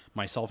it,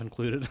 myself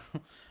included.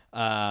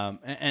 And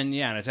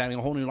it's adding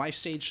a whole new life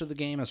stage to the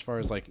game as far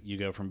as like you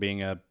go from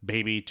being a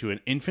baby to an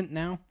infant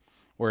now,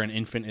 where an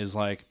infant is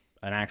like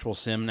an actual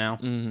sim now.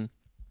 Mm-hmm.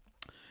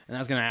 And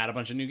that's going to add a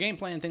bunch of new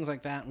gameplay and things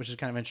like that, which is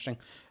kind of interesting.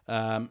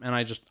 And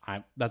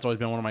that's always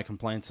been one of my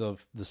complaints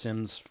of The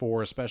Sims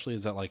 4, especially,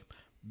 is that like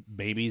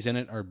babies in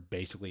it are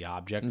basically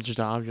objects. Just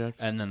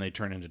objects. And then they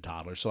turn into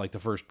toddlers. So like the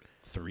first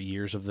 3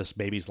 years of this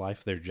baby's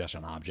life, they're just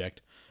an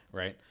object,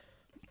 right?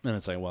 And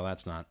it's like, well,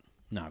 that's not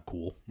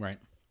cool, right?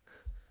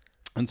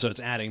 And so it's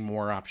adding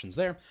more options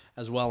there,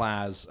 as well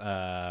as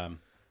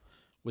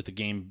with the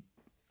game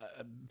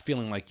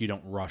feeling like you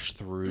don't rush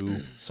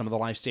through some of the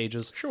life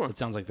stages. Sure. It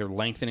sounds like they're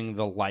lengthening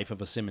the life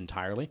of a sim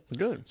entirely.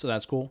 Good. So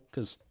that's cool,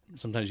 because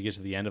sometimes you get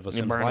to the end of a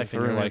sim's life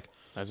and you're like,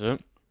 that's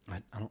it?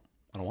 I don't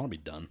want to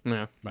be done.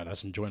 Yeah. But I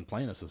just enjoying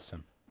playing as a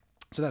sim.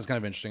 So that's kind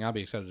of interesting. I'll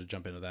be excited to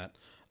jump into that.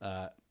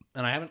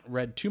 And I haven't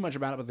read too much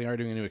about it, but they are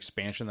doing a new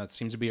expansion that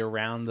seems to be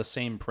around the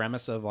same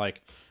premise of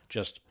like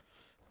just,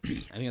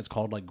 I think it's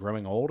called like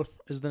Growing Old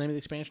is the name of the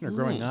expansion, or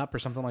Growing Up or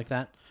something like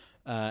that.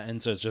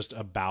 And so it's just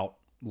about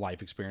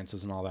life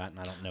experiences and all that, and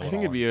I don't know. I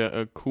think it'd be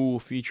a cool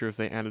feature if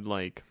they added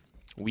like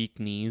weak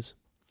knees.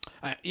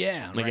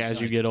 Yeah, like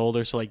as you get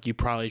older, so like you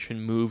probably should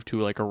move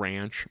to like a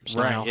ranch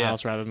style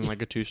house rather than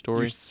like a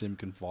 2-story. Your sim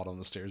can fall down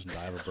the stairs and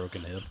die of a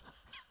broken hip.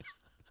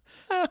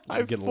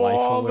 I get life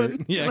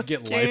alert. Yeah,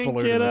 get life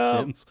alert in The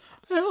Sims.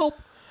 Help!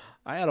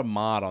 I had a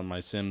mod on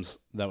my Sims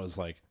that was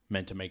like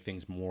meant to make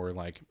things more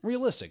like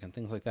realistic and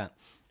things like that.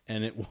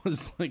 And it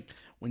was like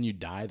when you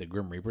die, the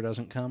Grim Reaper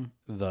doesn't come.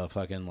 The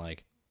fucking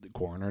like the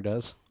coroner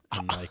does.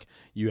 And like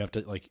you have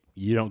to like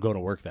you don't go to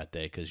work that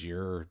day because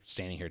you're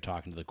standing here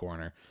talking to the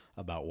coroner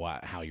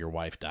about how your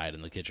wife died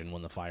in the kitchen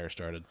when the fire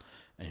started,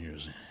 and you're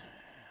just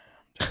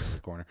talking to the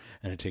coroner,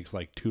 and it takes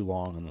like too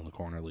long, and then the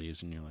coroner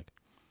leaves, and you're like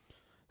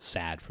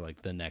sad for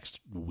like the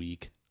next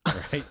week.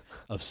 right,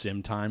 of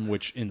sim time,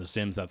 which in The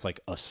Sims, that's like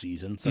a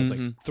season. So that's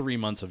like 3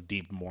 months of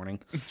deep mourning.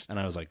 And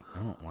I was like, I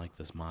don't like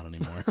this mod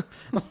anymore.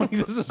 Like,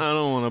 I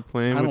don't want to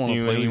play with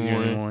you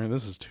anymore.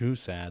 This is too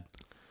sad.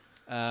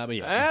 But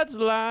yeah. That's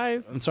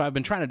life. And so I've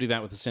been trying to do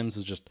that with The Sims,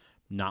 is just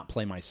not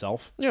play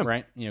myself,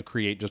 right?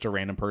 Create just a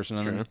random person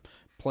and then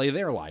play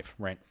their life,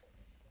 right?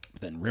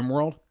 But then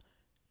RimWorld,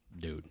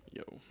 dude.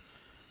 Yo.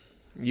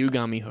 You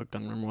got me hooked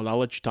on RimWorld. I'll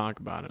let you talk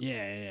about it.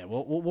 Yeah.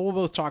 We'll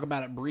both talk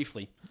about it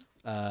briefly,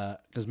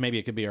 because maybe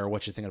it could be our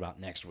what you thinking about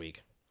next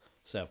week.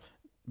 So,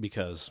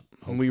 because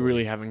we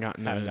really haven't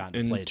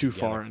gotten too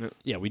far in it.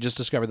 Yeah, we just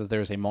discovered that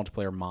there's a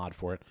multiplayer mod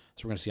for it,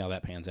 so we're going to see how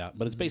that pans out.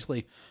 But it's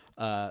basically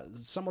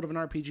somewhat of an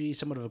RPG,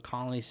 somewhat of a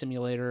colony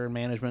simulator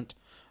management.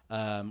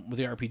 With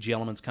the RPG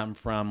elements come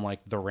from like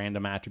the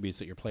random attributes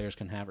that your players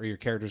can have or your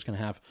characters can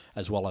have,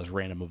 as well as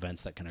random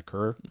events that can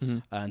occur.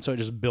 And so it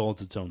just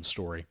builds its own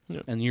story,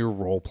 and you're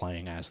role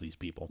playing as these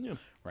people,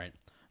 right?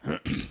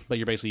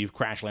 But you've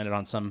crash landed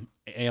on some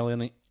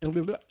alien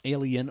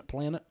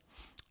planet,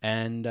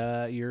 and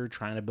you're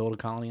trying to build a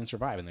colony and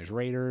survive. And there's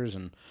raiders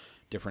and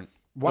different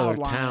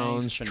wildlife,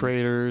 towns,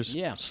 traders,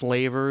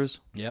 slavers.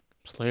 Yep,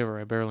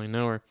 slaver. I barely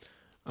know her.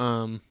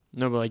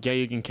 No, but like,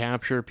 you can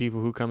capture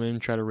people who come in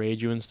and try to raid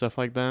you and stuff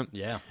like that.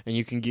 Yeah. And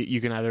you can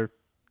either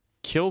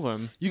kill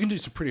them. You can do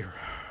some pretty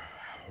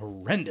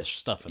horrendous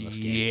stuff in this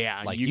game.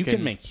 Yeah. Like, you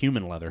can make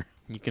human leather.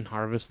 You can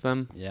harvest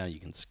them. Yeah, you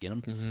can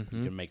skin them.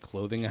 You can make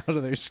clothing out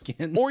of their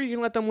skin. Or you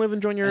can let them live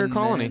and join your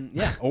colony.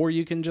 Or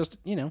you can just,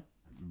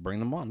 bring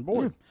them on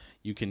board.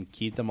 You can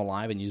keep them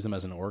alive and use them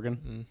as an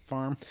organ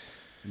farm.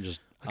 And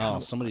just...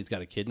 somebody's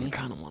got a kidney. I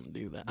kind of want to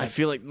do that. I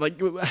feel like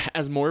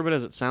as morbid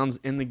as it sounds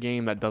in the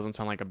game, that doesn't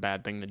sound like a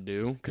bad thing to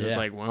do, because it's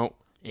like, well,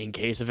 in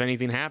case if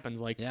anything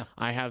happens, like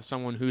I have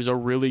someone who's a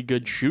really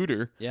good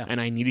shooter, and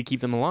I need to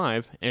keep them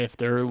alive. If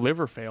their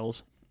liver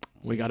fails,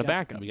 we got a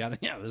backup.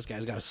 This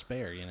guy's got a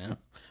spare. We'll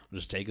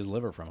just take his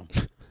liver from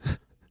him.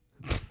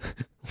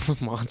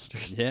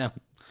 Monsters. Yeah.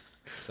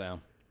 So.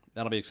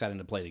 That'll be exciting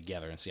to play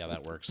together and see how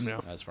that works.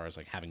 As far as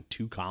like having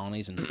two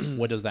colonies and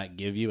what does that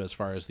give you as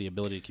far as the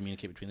ability to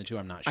communicate between the two,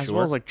 I'm not sure. As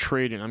well as like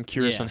trading, I'm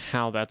curious on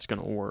how that's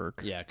going to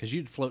work. Yeah, because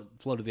you'd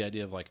floated the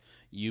idea of like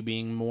you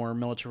being more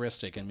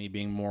militaristic and me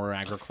being more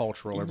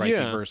agricultural or vice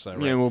versa.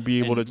 Right? Yeah, we'll be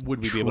able to.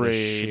 Would we be able to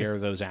share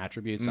those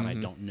attributes? And I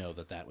don't know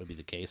that would be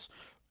the case.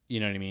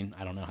 You know what I mean?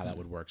 I don't know how that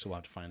would work, so we'll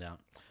have to find out.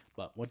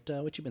 But what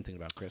you been thinking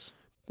about, Chris?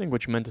 I think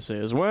what you meant to say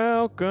is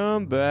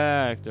welcome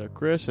back to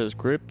Chris's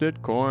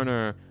Cryptid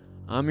Corner.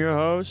 I'm your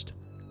host,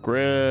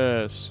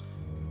 Chris.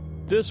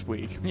 This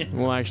week,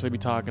 we'll actually be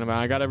talking about,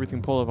 I got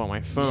everything pulled up on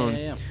my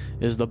phone,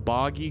 is the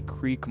Boggy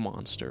Creek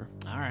Monster.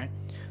 All right.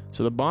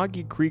 So the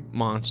Boggy Creek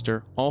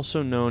Monster,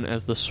 also known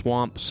as the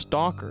Swamp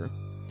Stalker,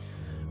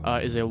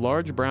 is a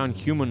large brown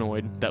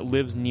humanoid that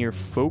lives near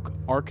Folk,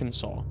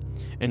 Arkansas,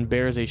 and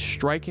bears a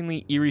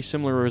strikingly eerie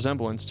similar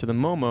resemblance to the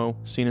Momo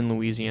seen in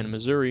Louisiana,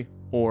 Missouri,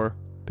 or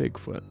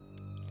Bigfoot.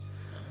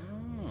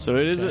 So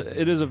it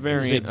is a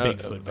variant of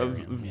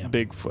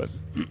Bigfoot.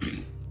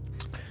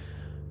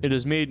 It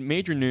has made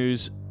major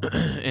news,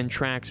 and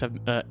tracks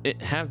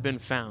have been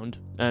found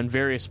in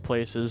various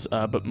places,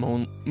 but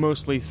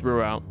mostly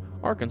throughout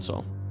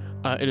Arkansas.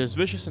 It is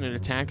vicious and it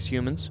attacks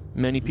humans.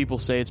 Many people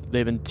say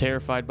they've been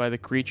terrified by the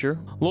creature.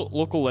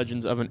 Local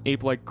legends of an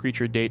ape-like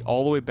creature date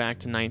all the way back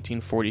to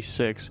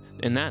 1946.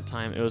 In that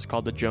time, it was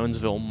called the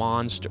Jonesville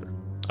Monster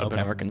up in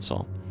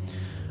Arkansas.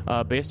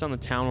 Based on the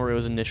town where it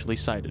was initially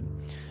sighted.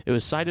 It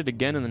was sighted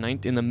again in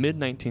the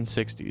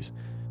mid-1960s.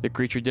 The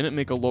creature didn't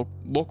make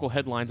local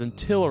headlines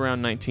until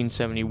around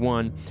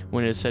 1971,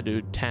 when it is said to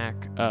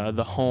attack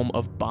the home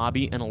of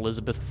Bobby and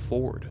Elizabeth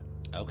Ford.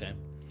 Okay.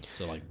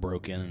 So, like,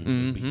 broke in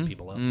and beat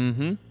people up?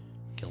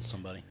 Kill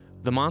somebody?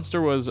 The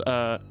monster was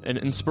an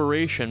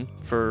inspiration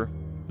for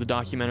the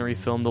documentary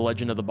film The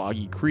Legend of the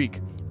Boggy Creek,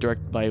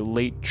 directed by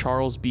late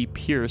Charles B.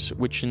 Pierce,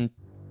 which in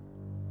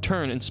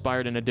turn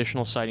inspired an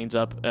additional sightings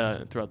up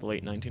throughout the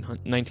late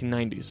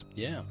 1990s.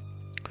 Yeah.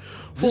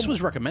 This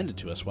was recommended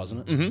to us,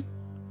 wasn't it? Mm-hmm.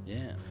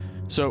 Yeah.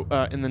 So,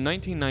 in the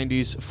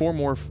 1990s, 4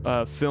 more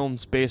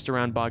films based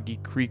around Boggy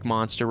Creek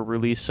Monster were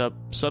released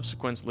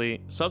subsequently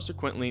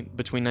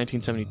between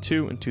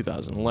 1972 and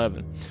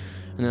 2011.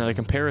 And then a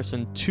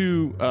comparison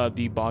to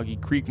the Boggy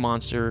Creek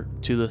Monster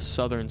to the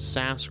Southern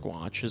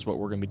Sasquatch is what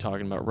we're going to be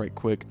talking about right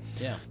quick.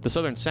 Yeah. The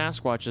Southern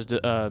Sasquatch is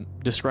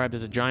described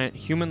as a giant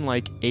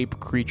human-like ape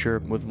creature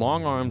with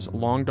long arms,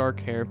 long dark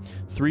hair,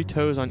 3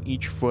 toes on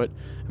each foot,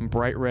 and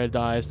bright red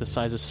eyes the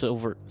size of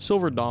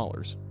silver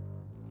dollars.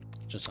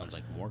 Just sounds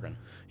like Morgan.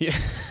 Yeah.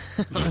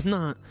 I'm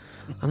not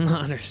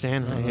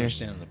understanding. I'm not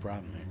understanding the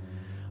problem here.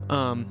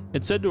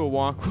 It's said to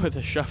walk with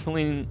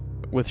shuffling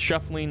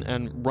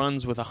and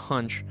runs with a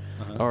hunch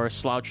or a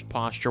slouched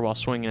posture while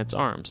swinging its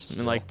arms.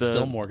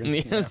 Still Morgan.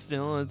 Yeah,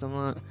 still. I'm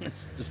not.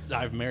 It's just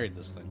I've married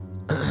this thing.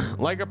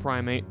 Like a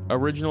primate,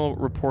 original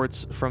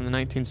reports from the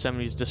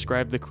 1970s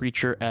described the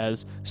creature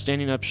as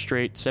standing up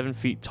straight, 7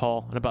 feet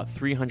tall, and about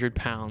 300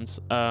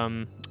 pounds,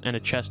 and a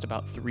chest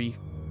about 3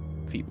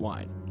 feet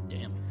wide.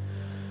 Damn.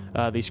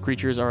 These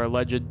creatures are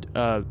alleged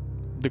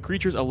The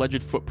creature's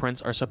alleged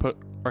footprints are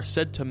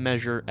said to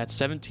measure at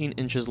 17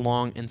 inches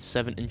long and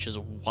 7 inches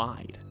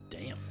wide.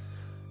 Damn.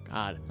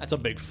 God. That's a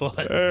big foot.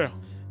 Yeah.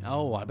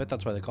 Oh, I bet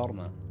that's why they called him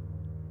that.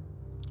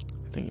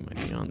 I think he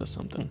might be onto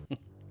something.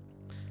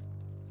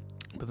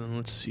 But then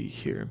let's see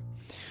here.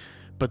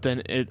 But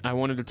then I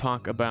wanted to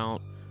talk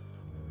about...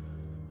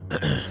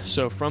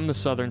 So from the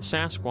southern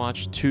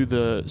Sasquatch to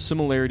the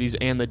similarities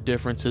and the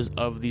differences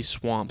of the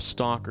swamp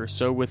stalker.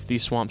 So with the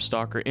swamp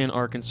stalker in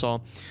Arkansas,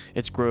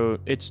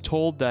 it's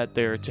told that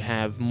they're to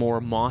have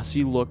more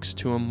mossy looks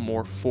to them,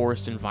 more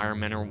forest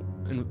environmental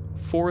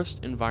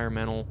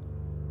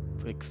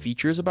like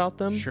features about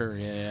them. Sure,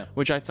 yeah.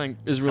 Which I think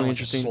is really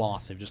interesting. Like a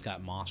sloth, they've just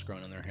got moss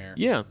growing in their hair.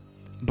 Yeah.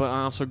 But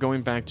also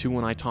going back to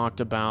when I talked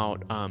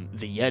about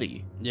the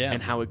Yeti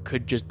and how it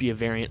could just be a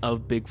variant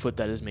of Bigfoot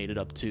that has made it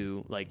up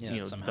to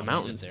the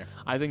mountains.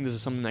 I think this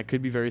is something that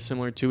could be very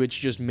similar to. It's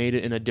just made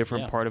it in a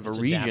different part of a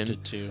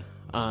region. To,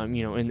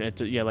 and it's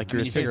like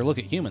you're saying. Look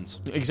at humans.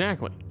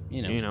 Exactly.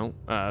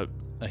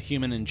 A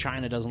human in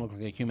China doesn't look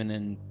like a human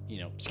in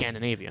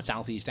Scandinavia,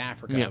 Southeast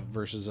Africa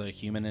versus a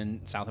human in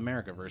South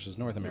America versus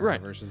North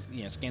America versus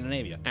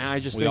Scandinavia. And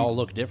I just think all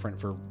look different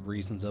for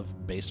reasons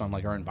based on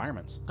like our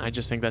environments. I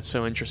just think that's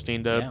so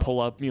interesting to pull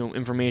up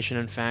information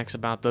and facts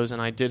about those,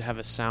 and I did have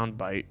a sound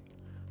bite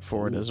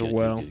for it as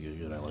well.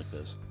 Good. I like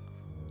this.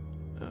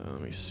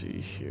 Let me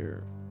see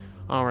here.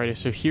 Alrighty,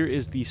 so here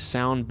is the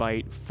sound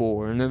bite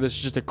for, and then this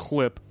is just a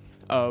clip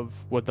of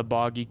what the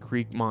Boggy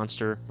Creek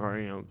monster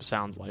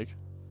sounds like.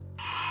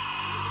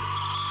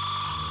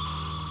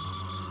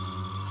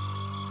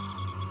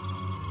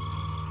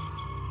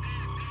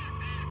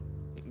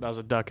 That was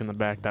a duck in the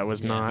back. That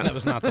was not. That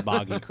was not the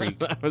Boggy Creek.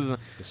 That was the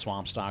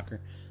swamp stalker.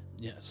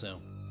 Yeah.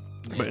 So.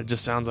 But it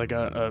just sounds like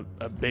a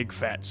big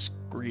fat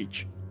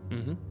screech.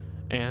 Mm-hmm.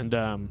 And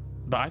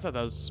but I thought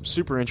that was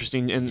super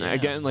interesting. And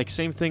again, like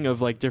same thing of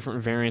like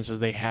different variants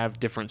as they have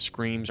different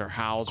screams or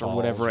howls calls, or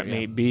whatever it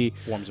may be.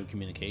 Forms of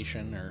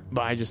communication or.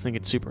 But I just think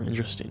it's super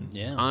interesting.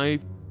 Yeah. I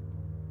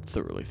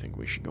thoroughly think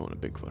we should go on a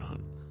Bigfoot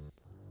hunt.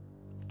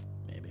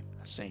 Maybe.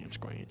 Sam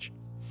Squanch.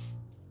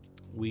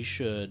 We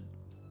should.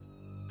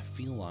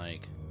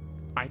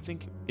 I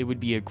think it would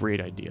be a great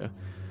idea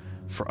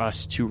for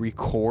us to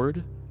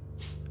record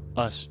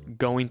us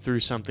going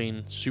through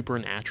something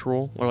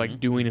supernatural or like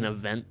doing an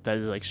event that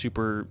is like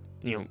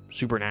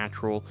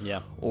supernatural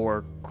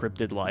or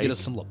cryptid like. Get us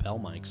some lapel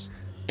mics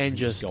and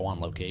just go on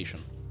location.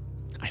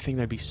 I think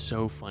that'd be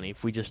so funny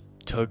if we just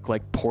took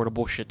like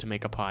portable shit to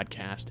make a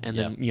podcast and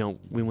then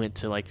we went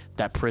to like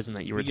that prison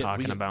that you were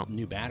talking about.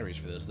 New batteries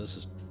for this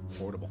is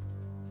affordable.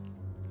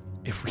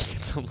 If we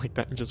get something like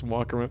that and just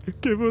walk around,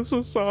 give us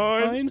a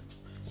sign.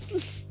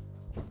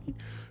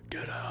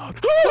 Get out.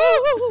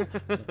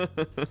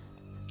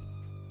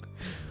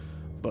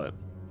 But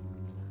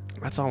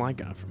that's all I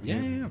got from you.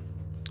 Yeah.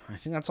 I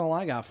think that's all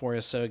I got for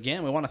you. So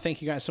again, we want to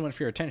thank you guys so much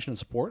for your attention and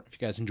support. If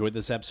you guys enjoyed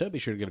this episode, be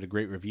sure to give it a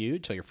great review.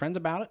 Tell your friends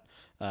about it.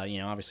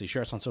 Obviously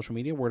share us on social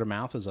media. Word of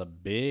mouth is a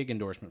big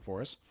endorsement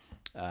for us.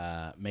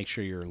 Make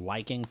sure you're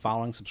liking,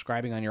 following,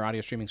 subscribing on your audio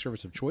streaming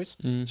service of choice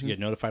so you get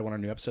notified when our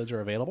new episodes are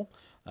available.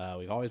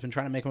 We've always been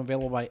trying to make them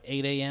available by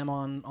 8 a.m.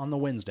 on the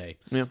Wednesday.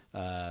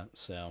 Yeah.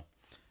 So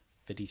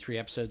 53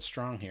 episodes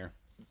strong here.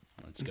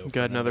 Let's go.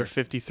 Got another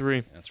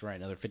 53. That's right.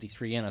 Another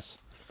 53 in us.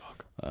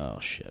 Fuck. Oh,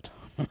 shit.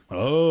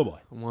 Oh, boy.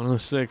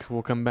 106.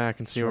 We'll come back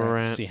and see where we're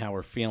at. See how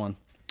we're feeling.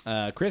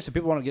 Chris, if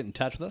people want to get in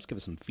touch with us, give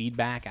us some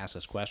feedback, ask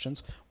us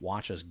questions,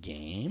 watch us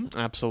game.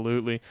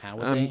 Absolutely. How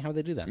would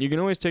they do that? You can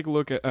always take a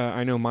look at,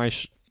 I know my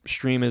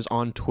stream is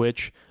on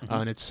Twitch,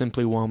 and it's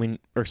Simply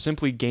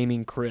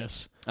Gaming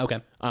Chris.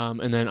 Okay.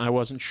 And then I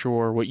wasn't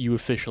sure what you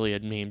officially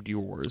had named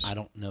yours. I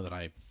don't know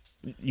that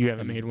You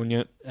haven't made one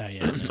yet?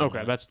 Yeah.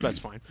 Okay, that's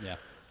fine. Yeah.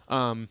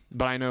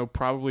 But I know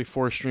probably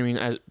for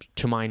streaming,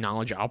 to my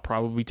knowledge, I'll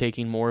probably be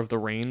taking more of the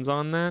reins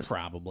on that.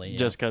 Probably, yeah.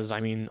 Just because,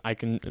 I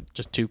can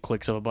just 2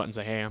 clicks of a button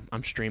say, hey,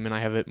 I'm streaming. I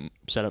have it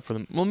set up for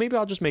them. Well, maybe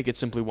I'll just make it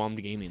Simply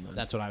Whelmed Gaming then.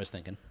 That's what I was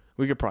thinking.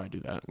 We could probably do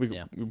that. We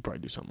could probably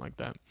do something like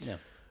that. Yeah.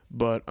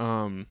 But,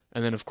 and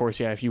then, of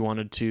course, if you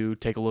wanted to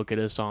take a look at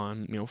us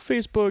on,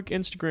 Facebook,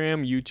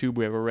 Instagram, YouTube,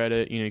 we have a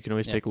Reddit, you can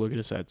always take a look at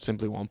us at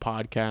Simply Whelmed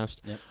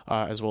Podcast,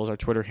 as well as our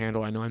Twitter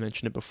handle. I know I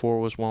mentioned it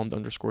before, was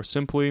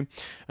Whelmed_Simply.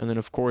 And then,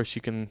 of course,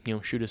 you can,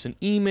 shoot us an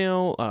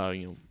email,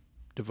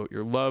 devote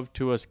your love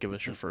to us, give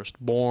us your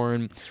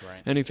firstborn. That's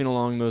right. Anything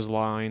along those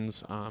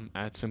lines,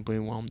 at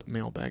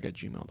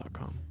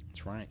simplywhelmedmailbag@gmail.com.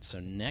 That's right. So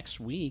next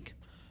week,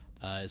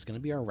 is going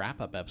to be our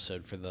wrap-up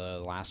episode for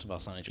The Last of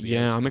Us on HBO.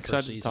 Yeah, I'm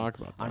excited to talk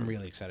about that. I'm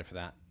really excited for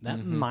that.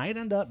 That might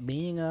end up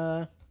being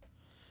an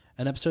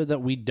episode that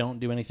we don't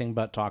do anything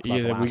but talk about.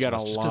 Yeah, we got a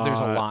lot. Because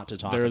there's a lot to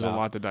talk about. There's a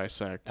lot to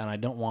dissect. And I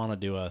don't want to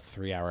do a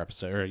 3-hour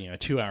episode or, a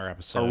 2-hour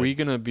episode. Are we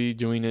going to be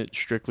doing it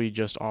strictly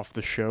just off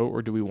the show,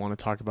 or do we want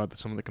to talk about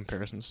some of the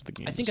comparisons to the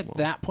game? I think at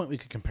that point we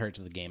could compare it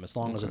to the game as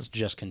long as it's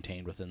just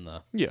contained within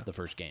the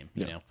first game,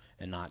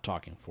 and not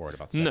talking forward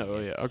about the second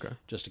game. Okay.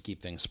 Just to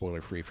keep things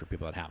spoiler-free for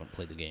people that haven't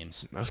played the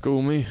games. That's cool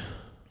with me.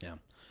 Yeah.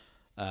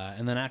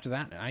 And then after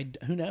that,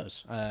 who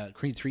knows?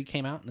 Creed 3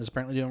 came out and is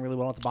apparently doing really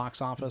well at the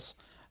box office.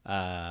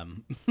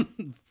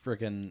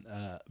 Freaking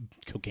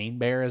Cocaine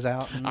Bear is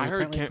out. And I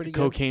heard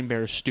Cocaine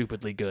Bear is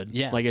stupidly good.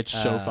 Yeah, like it's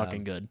so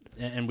fucking good.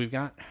 And we've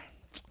got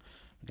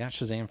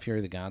Shazam: Fury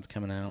of the Gods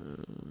coming out.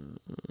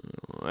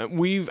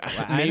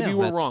 Maybe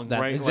we're wrong,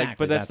 right? Exactly, like,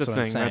 but that's the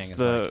thing. That's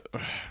the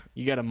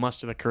you got to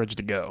muster the courage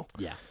to go.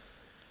 Yeah,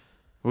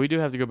 we do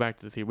have to go back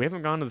to the theater. We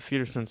haven't gone to the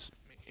theater since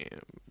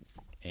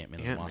Ant-Man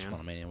and the Wasp: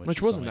 Quantumania,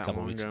 which wasn't that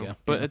long ago.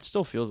 But it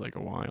still feels like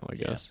a while, I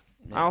guess.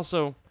 Yeah.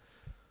 Also,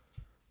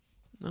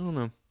 I don't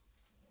know.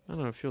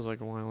 It feels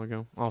like a while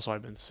ago. Also,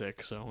 I've been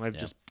sick, so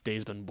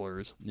days been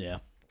blurs. Yeah.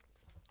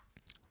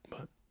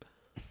 But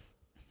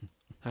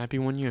happy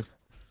 1 year.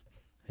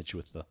 Hit you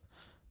with the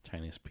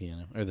tiniest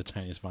piano or the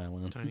tiniest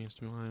violin.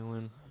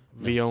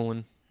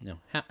 Violin. No.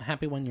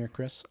 Happy 1 year,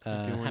 Chris.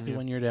 Happy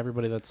 1 year to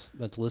everybody that's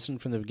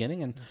listened from the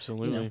beginning, and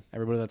absolutely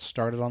everybody that's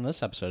started on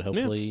this episode.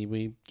 Hopefully,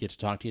 we get to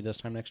talk to you this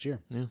time next year.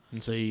 Yeah,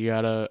 and so you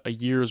got a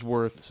year's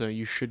worth, so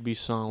you should be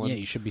solid. Yeah,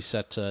 you should be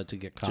set to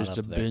get caught just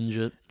up to there. binge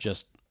it.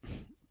 Just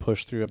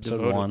push through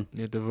episode 1.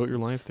 Yeah, devote your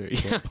life there.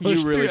 Yeah,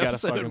 you really got to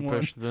fucking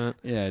push that.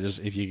 Yeah,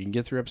 just if you can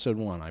get through episode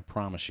 1, I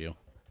promise you,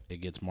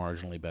 it gets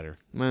marginally better.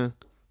 Man.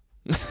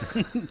 I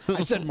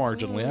said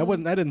marginally.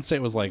 I didn't say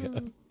it was like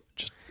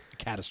just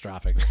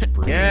catastrophic.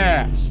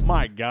 Yes.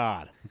 My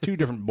God. 2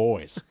 different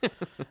boys.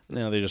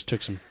 They just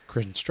took some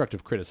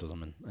constructive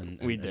criticism and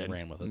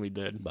ran with it. We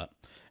did. But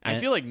I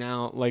feel like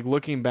now, like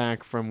looking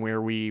back from where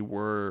we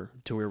were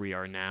to where we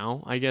are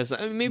now, I guess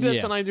maybe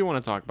that's something I do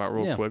want to talk about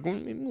real quick.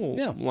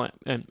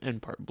 And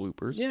part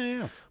bloopers.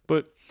 Yeah.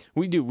 But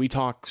we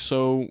talk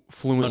so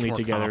fluently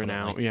together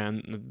now. Yeah.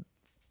 And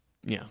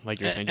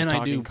like you're saying, just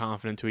talking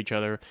confident to each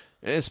other,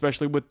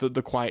 especially with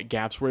the quiet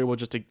gaps. We're able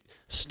just to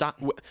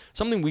stop.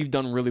 Something we've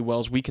done really well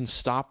is we can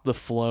stop the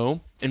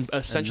flow and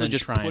essentially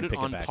just put it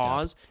on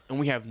pause, and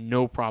we have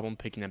no problem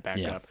picking it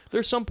back up.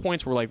 There's some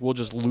points where we'll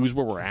just lose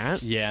where we're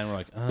at. Yeah, and we're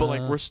like,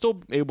 but we're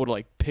still able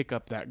to pick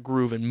up that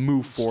groove and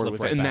move forward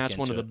with it. And that's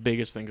one of the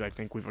biggest things I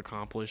think we've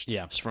accomplished.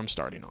 From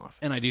starting off.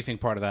 And I do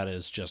think part of that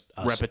is just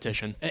us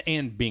repetition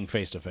and being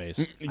face to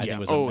face. I think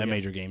was a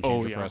major game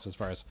changer for us as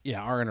far as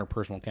our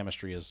interpersonal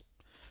chemistry is.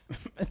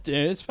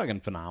 It's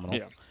fucking phenomenal.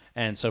 Yeah.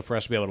 And so for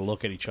us to be able to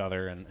look at each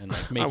other and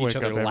make each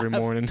other laugh every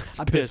morning,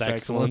 piss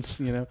excellence,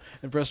 and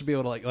for us to be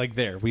able to like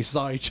there, we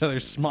saw each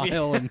other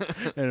smile and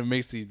it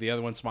makes the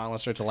other one smile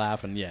and start to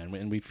laugh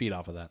and we feed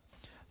off of that,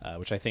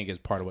 which I think is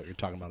part of what you're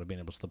talking about, of being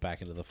able to slip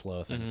back into the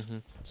flow of things. Mm-hmm.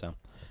 So,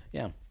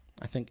 I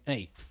think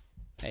hey,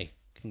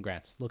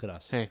 congrats! Look at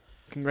us. Hey,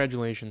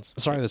 congratulations.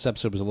 Sorry, this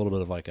episode was a little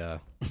bit of Don't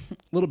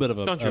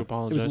you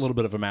apologize? It was a little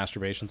bit of a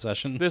masturbation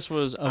session. This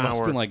was It's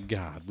been like,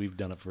 God, we've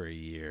done it for a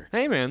year.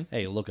 Hey, man.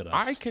 Hey, look at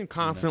us. I can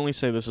confidently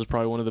say this is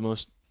probably one of the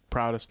most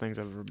proudest things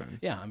I've ever been.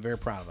 Yeah, I'm very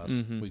proud of us.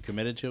 Mm-hmm. We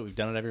committed to it. We've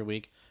done it every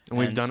week, and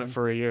we've done it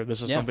for a year.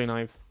 This is something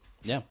I've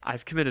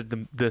committed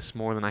to this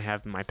more than I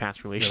have in my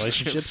past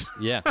relationships.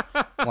 Yeah.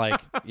 There's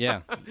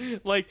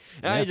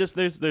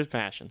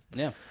passion.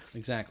 Yeah,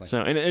 exactly.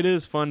 So, and it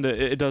is fun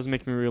it does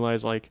make me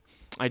realize,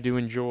 I do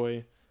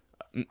enjoy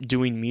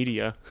doing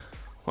media.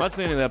 Well, that's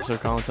the end of the episode,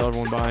 Colin. Tell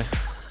everyone bye.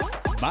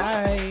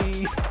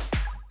 Bye.